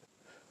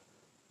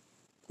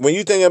when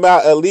you think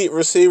about elite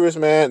receivers,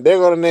 man, they're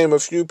going to name a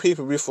few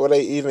people before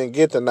they even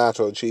get the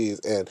nacho cheese.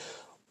 And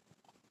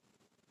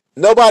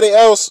nobody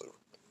else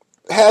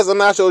has a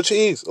nacho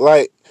cheese.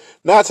 Like,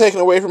 not taking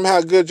away from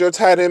how good your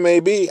tight end may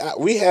be,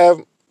 we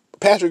have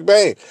Patrick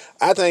Bain.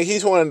 I think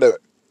he's one of the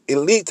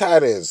elite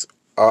tight ends.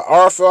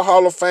 RFL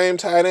Hall of Fame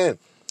tight end.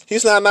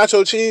 He's not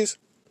nacho cheese.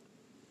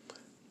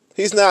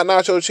 He's not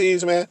nacho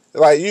cheese, man.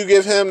 Like, you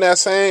give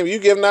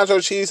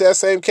nacho cheese that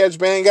same catch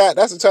Bain got,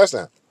 that's a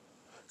touchdown.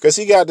 Because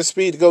he got the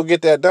speed to go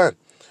get that done.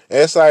 And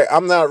it's like,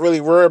 I'm not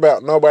really worried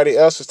about nobody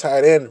else's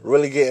tight end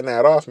really getting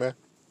that off, man.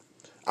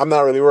 I'm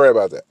not really worried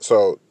about that.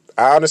 So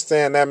I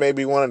understand that may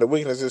be one of the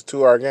weaknesses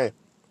to our game.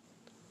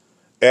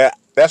 And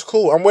that's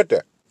cool. I'm with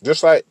that.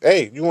 Just like,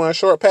 hey, you want a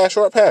short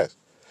pass?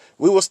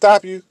 We will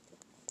stop you.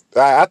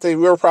 I think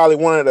we're probably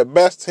one of the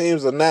best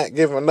teams of not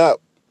giving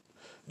up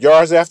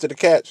yards after the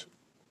catch.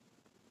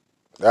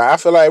 I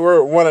feel like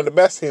we're one of the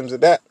best teams at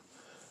that.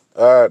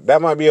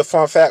 That might be a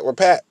fun fact with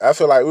Pat. I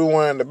feel like we're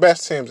one of the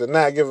best teams at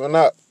not giving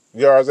up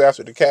yards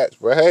after the catch.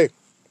 But hey,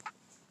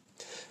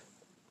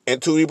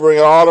 until we bring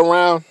it all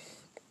around,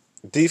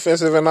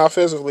 defensive and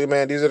offensively,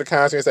 man, these are the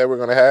kinds of things that we're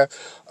going to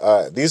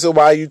have. These are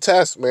why you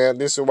test, man.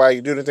 This is why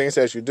you do the things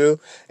that you do.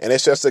 And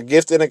it's just a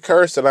gift and a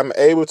curse that I'm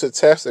able to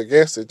test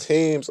against the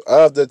teams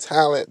of the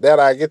talent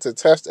that I get to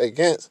test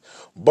against.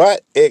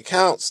 But it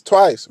counts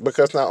twice,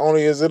 because not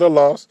only is it a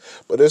loss,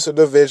 but it's a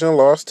division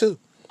loss too.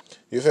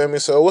 You feel me?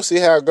 So we'll see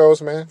how it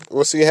goes, man.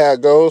 We'll see how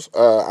it goes.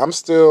 I'm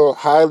still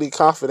highly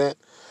confident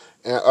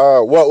in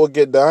what will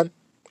get done.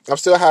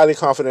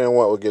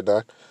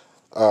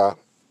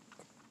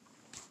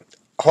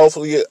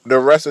 Hopefully the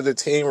rest of the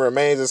team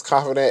remains as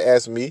confident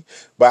as me,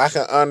 but I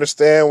can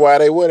understand why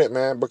they wouldn't,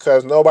 man,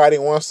 because nobody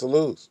wants to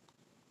lose.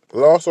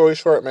 Long story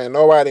short, man,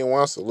 nobody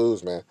wants to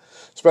lose, man.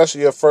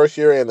 Especially your first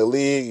year in the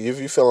league,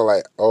 if you feeling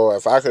like, oh,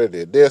 if I could have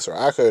did this or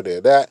I could have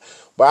did that.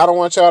 But I don't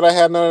want y'all to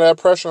have none of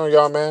that pressure on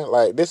y'all, man.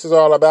 Like, this is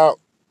all about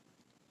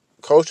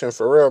coaching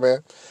for real, man,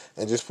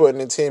 and just putting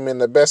the team in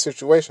the best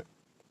situation.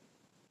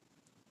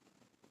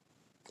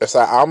 It's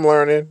like I'm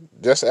learning,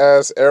 just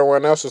as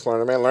everyone else is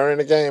learning, man. Learning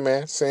the game,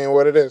 man. Seeing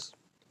what it is.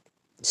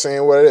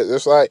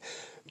 It's like,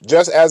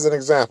 just as an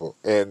example,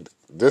 and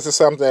this is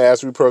something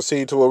as we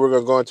proceed to what we're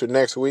going to go into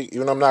next week,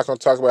 even though I'm not going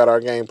to talk about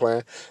our game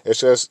plan, it's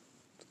just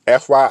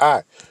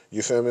FYI.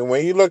 You feel me?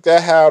 When you looked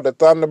at how the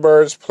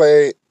Thunderbirds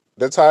played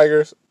the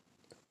Tigers,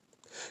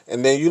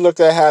 and then you looked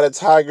at how the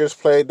Tigers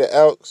played the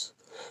Elks,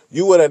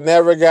 you would have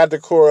never got the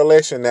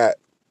correlation that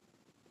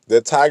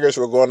the Tigers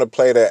were going to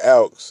play the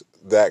Elks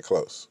that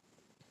close.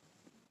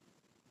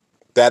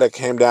 that it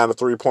came down to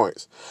 3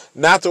 points.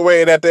 Not the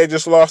way that they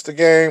just lost the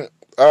game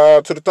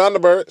to the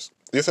Thunderbirds.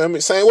 You feel me?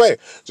 Same way.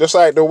 Just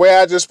like the way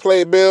I just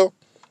played Bill,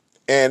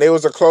 and it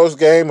was a close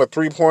game, a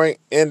 3-point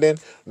ending.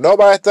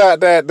 Nobody thought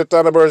that the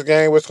Thunderbirds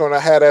game was going to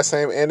have that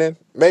same ending.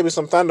 Maybe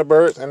some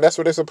Thunderbirds, and that's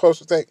what they're supposed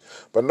to think.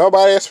 But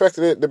nobody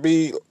expected it to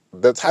be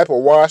the type of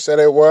wash that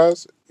it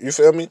was. You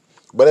feel me?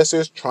 But it's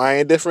just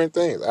trying different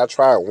things. I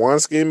tried one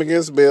scheme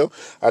against Bill.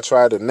 I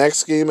tried the next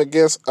scheme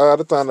against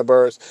the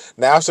Thunderbirds.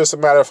 Now it's just a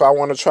matter if I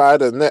want to try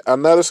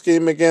another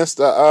scheme against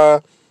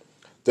the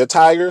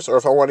Tigers, or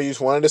if I want to use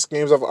one of the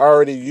schemes I've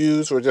already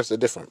used, or just a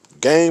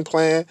different game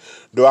plan.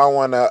 Do I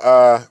want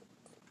to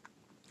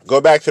go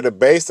back to the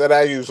base that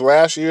I used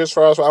last year as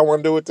far as what I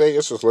want to do with things?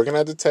 It's just looking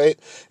at the tape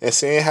and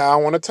seeing how I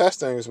want to test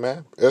things,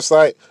 man. It's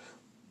like,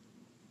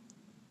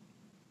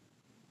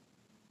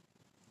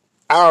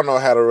 I don't know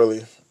how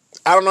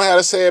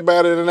to say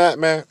about it than that,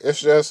 man. It's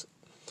just,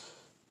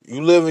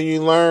 you live and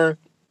you learn,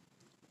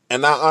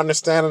 and I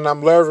understand, and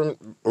I'm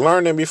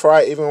learning before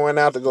I even went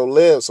out to go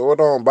live, so it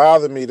don't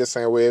bother me the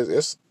same way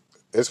it's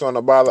going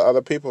to bother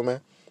other people,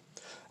 man.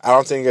 I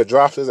don't think it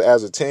drops us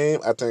as a team.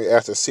 I think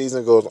as the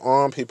season goes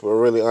on, people will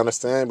really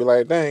understand, be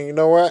like, dang, you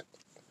know what?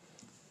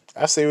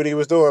 I see what he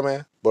was doing,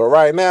 man. But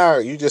right now,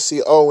 you just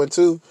see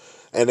 0-2,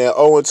 and then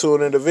 0-2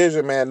 in the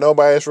division, man.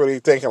 Nobody's really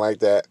thinking like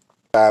that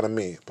out of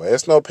me. But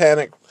it's no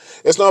panic.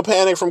 It's no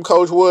panic from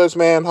Coach Woods,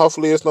 man.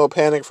 Hopefully it's no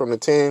panic from the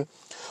team.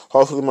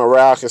 Hopefully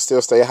morale can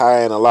still stay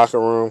high in the locker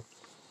room.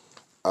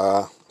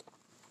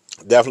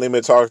 Definitely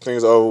been talking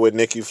things over with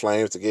Nikki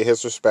Flames to get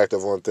his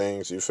perspective on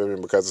things, you feel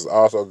me? Because it's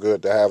also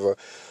good to have an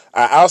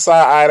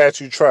outside eye that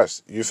you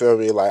trust, you feel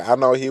me? Like, I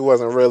know he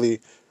wasn't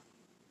really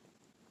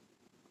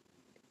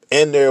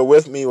in there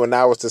with me when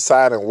I was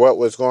deciding what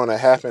was going to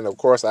happen. Of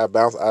course, I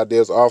bounced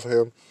ideas off of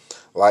him.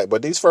 Like,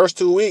 but these first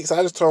 2 weeks,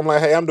 I just told him,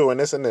 like, hey, I'm doing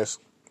this and this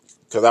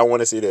because I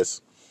want to see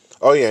this.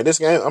 Oh, yeah, this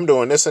game, I'm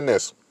doing this and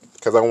this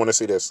because I want to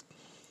see this.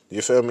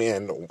 You feel me?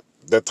 And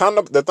the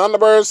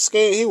Thunderbirds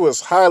scheme, he was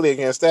highly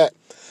against that.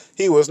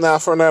 He was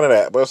not for none of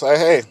that. But it's like,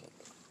 hey,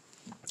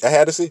 I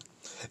had to see.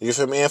 You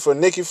feel me? And for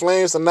Nikki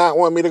Flames to not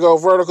want me to go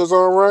vertical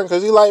zone run,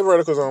 because he like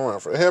vertical zone run.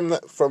 For him,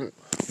 from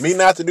me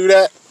not to do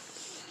that,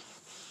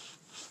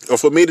 or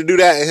for me to do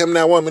that and him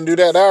not wanting me to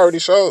do that, that already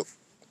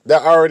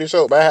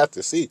showed. But I have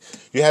to see.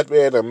 You have to be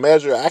able to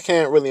measure. I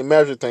can't really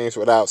measure things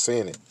without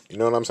seeing it. You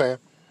know what I'm saying?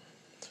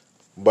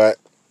 But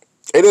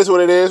it is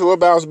what it is. We'll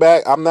bounce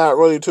back. I'm not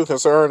really too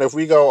concerned. If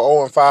we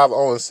go 0-5,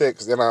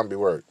 0-6, then I'll be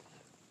worried.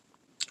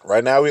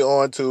 Right now we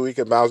 0-2. We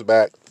can bounce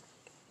back.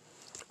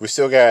 We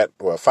still got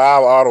 5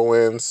 auto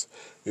wins.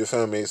 You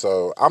feel me?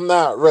 So I'm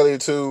not really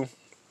too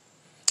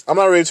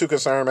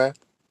concerned, man.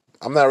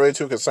 I'm not really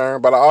too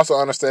concerned, but I also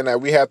understand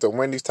that we have to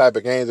win these type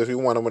of games if we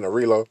want to win a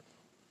reload.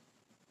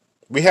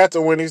 We have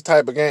to win these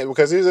type of games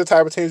because these are the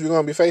type of teams we're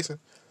going to be facing.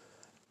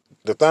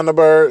 The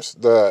Thunderbirds,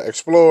 the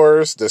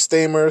Explorers, the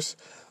Steamers,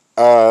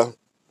 the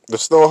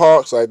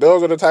Snowhawks. Like,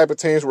 those are the type of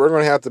teams we're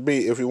going to have to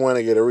beat if we want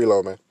to get a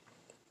reload, man.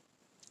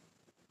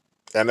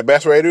 And the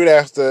best way to do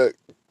that is to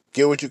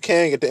get what you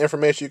can, get the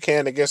information you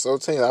can against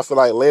those teams. I feel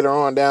like later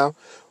on down,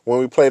 when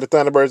we play the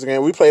Thunderbirds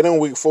again, we played them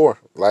week 4.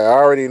 Like, I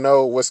already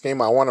know what scheme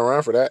I want to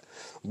run for that.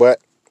 But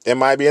it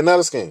might be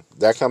another scheme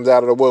that comes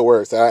out of the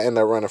woodworks that I end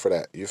up running for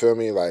that. You feel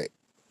me? Like,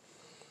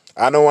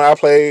 I know when I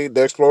play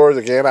the Explorers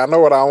again, I know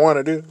what I want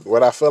to do,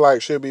 what I feel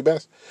like should be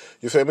best.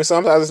 You feel me?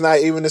 Sometimes it's not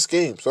even the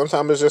scheme.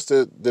 Sometimes it's just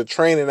the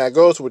training that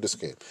goes with the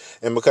scheme.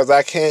 And because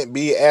I can't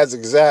be as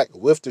exact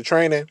with the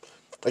training,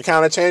 it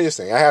kind of changes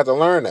things. I had to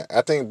learn that.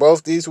 I think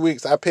both these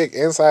weeks I picked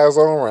inside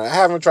zone run. I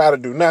haven't tried to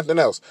do nothing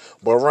else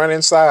but run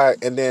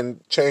inside and then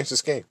change the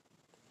scheme.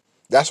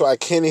 That's why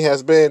Kenny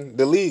has been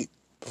the lead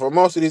for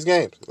most of these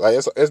games. Like,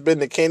 it's been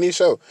the Kenny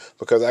show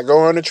because I go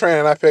on the train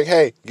and I pick,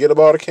 hey, get the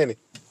ball to Kenny.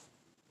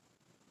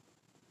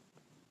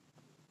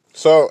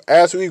 So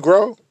as we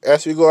grow,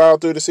 as we go out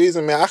through the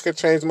season, man, I could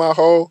change my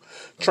whole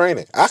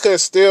training. I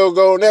could still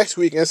go next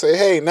week and say,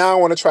 hey, now I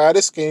want to try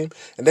this scheme,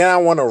 and then I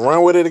want to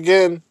run with it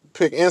again,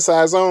 pick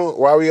inside zone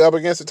while we up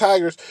against the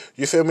Tigers.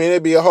 You feel me?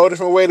 It'd be a whole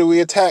different way that we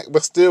attack,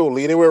 but still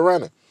leading with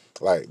running.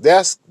 Like,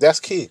 that's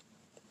key.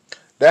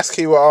 That's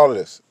key with all of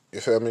this.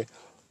 You feel me?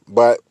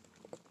 But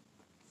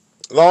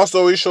long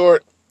story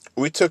short,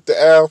 we took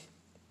the L.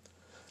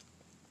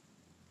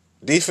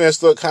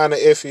 Defense looked kind of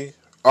iffy.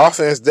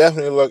 Offense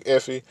definitely looked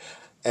iffy.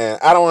 And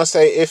I don't want to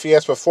say iffy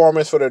as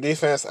performance for the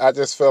defense. I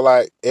just feel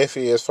like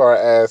iffy as far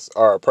as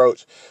our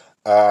approach.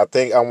 I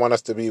think I want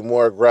us to be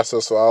more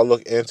aggressive, so I'll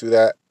look into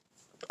that.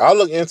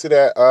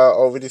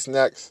 Over these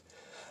next,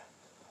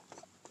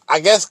 I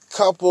guess,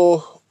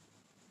 couple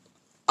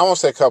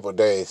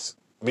days.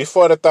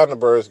 Before the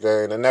Thunderbirds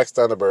game, the next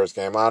Thunderbirds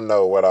game, I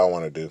know what I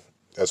want to do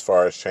as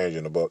far as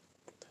changing the book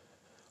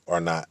or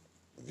not.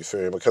 You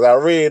feel me? Because I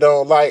really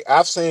don't like,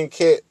 I've seen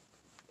Kit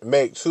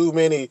make too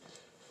many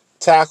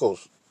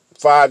tackles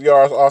 5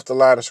 yards off the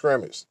line of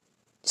scrimmage,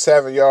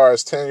 7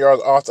 yards, 10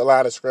 yards off the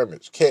line of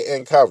scrimmage. Kit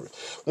in coverage.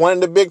 One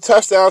of the big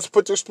touchdowns to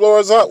put the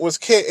Explorers up was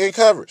Kit in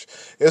coverage.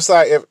 It's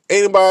like, if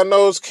anybody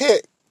knows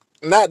Kit,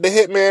 not the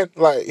hitman.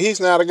 Like, he's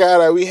not a guy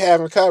that we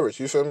have in coverage.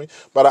 You feel me?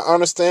 But I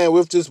understand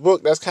with this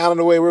book, that's kind of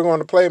the way we're going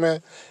to play,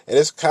 man. And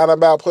it's kind of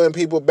about putting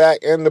people back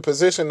in the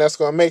position that's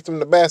going to make them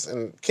the best.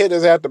 And Kid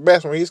is at the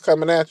best when he's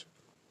coming at you.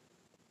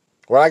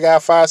 When I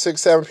got 5,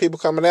 6, 7 people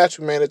coming at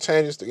you, man, it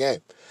changes the game.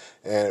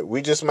 And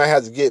we just might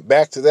have to get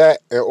back to that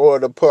in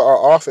order to put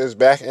our offense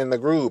back in the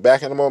groove,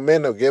 back in the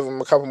momentum, give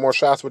them a couple more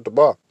shots with the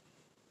ball.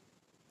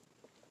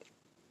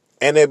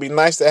 And it'd be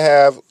nice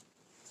to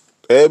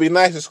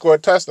score a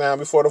touchdown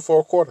before the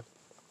fourth quarter.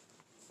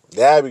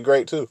 That'd be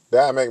great, too.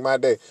 That'd make my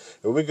day.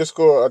 If we could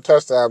score a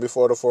touchdown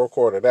before the fourth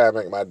quarter, that'd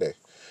make my day.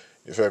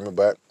 You feel me?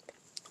 But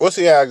we'll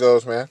see how it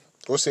goes, man.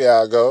 We'll see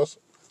how it goes.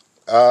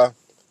 I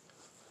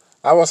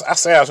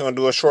say I was going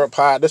to do a short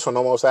pod. This one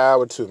almost an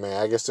hour, too,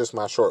 man. I guess this is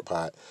my short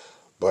pod.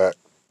 But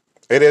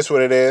it is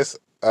what it is.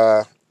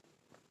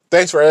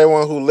 Thanks for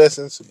everyone who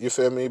listens. You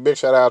feel me? Big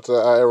shout out to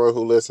everyone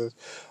who listens.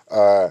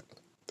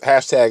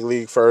 Hashtag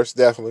League First.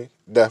 Definitely.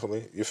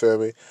 You feel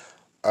me?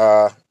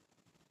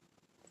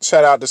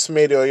 Shout out to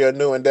Smitty on your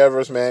new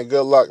endeavors, man.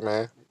 Good luck,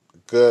 man.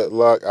 Good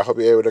luck. I hope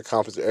you're able to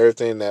accomplish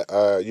everything that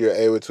you're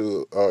able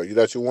to,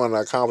 that you want to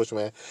accomplish,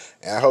 man.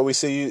 And I hope we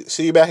see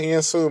you back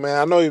again soon, man.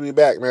 I know you'll be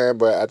back, man,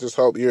 but I just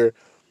hope you're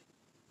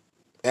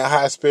in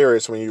high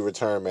spirits when you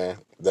return, man.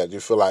 That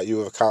you feel like you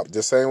have accomplished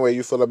the same way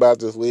you feel about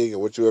this league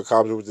and what you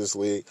accomplished with this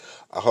league.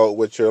 I hope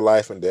with your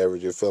life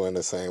endeavors, you're feeling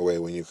the same way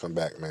when you come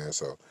back, man.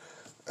 So,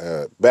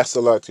 best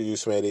of luck to you,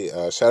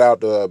 Smitty. Shout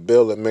out to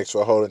Bill and Mix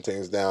for holding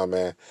things down,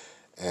 man.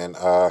 And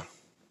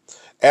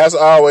as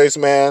always,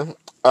 man,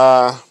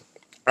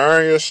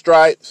 earn your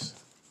stripes,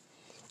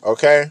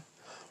 okay?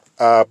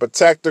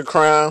 Protect the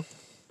crown,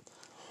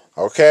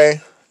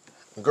 okay?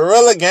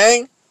 Gorilla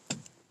Gang.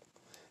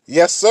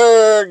 Yes,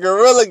 sir,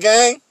 Gorilla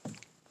Gang.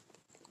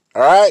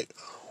 All right?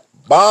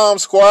 Bomb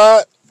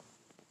Squad.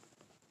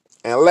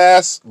 And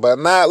last but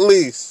not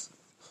least,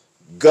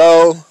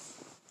 go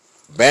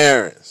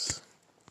Barons.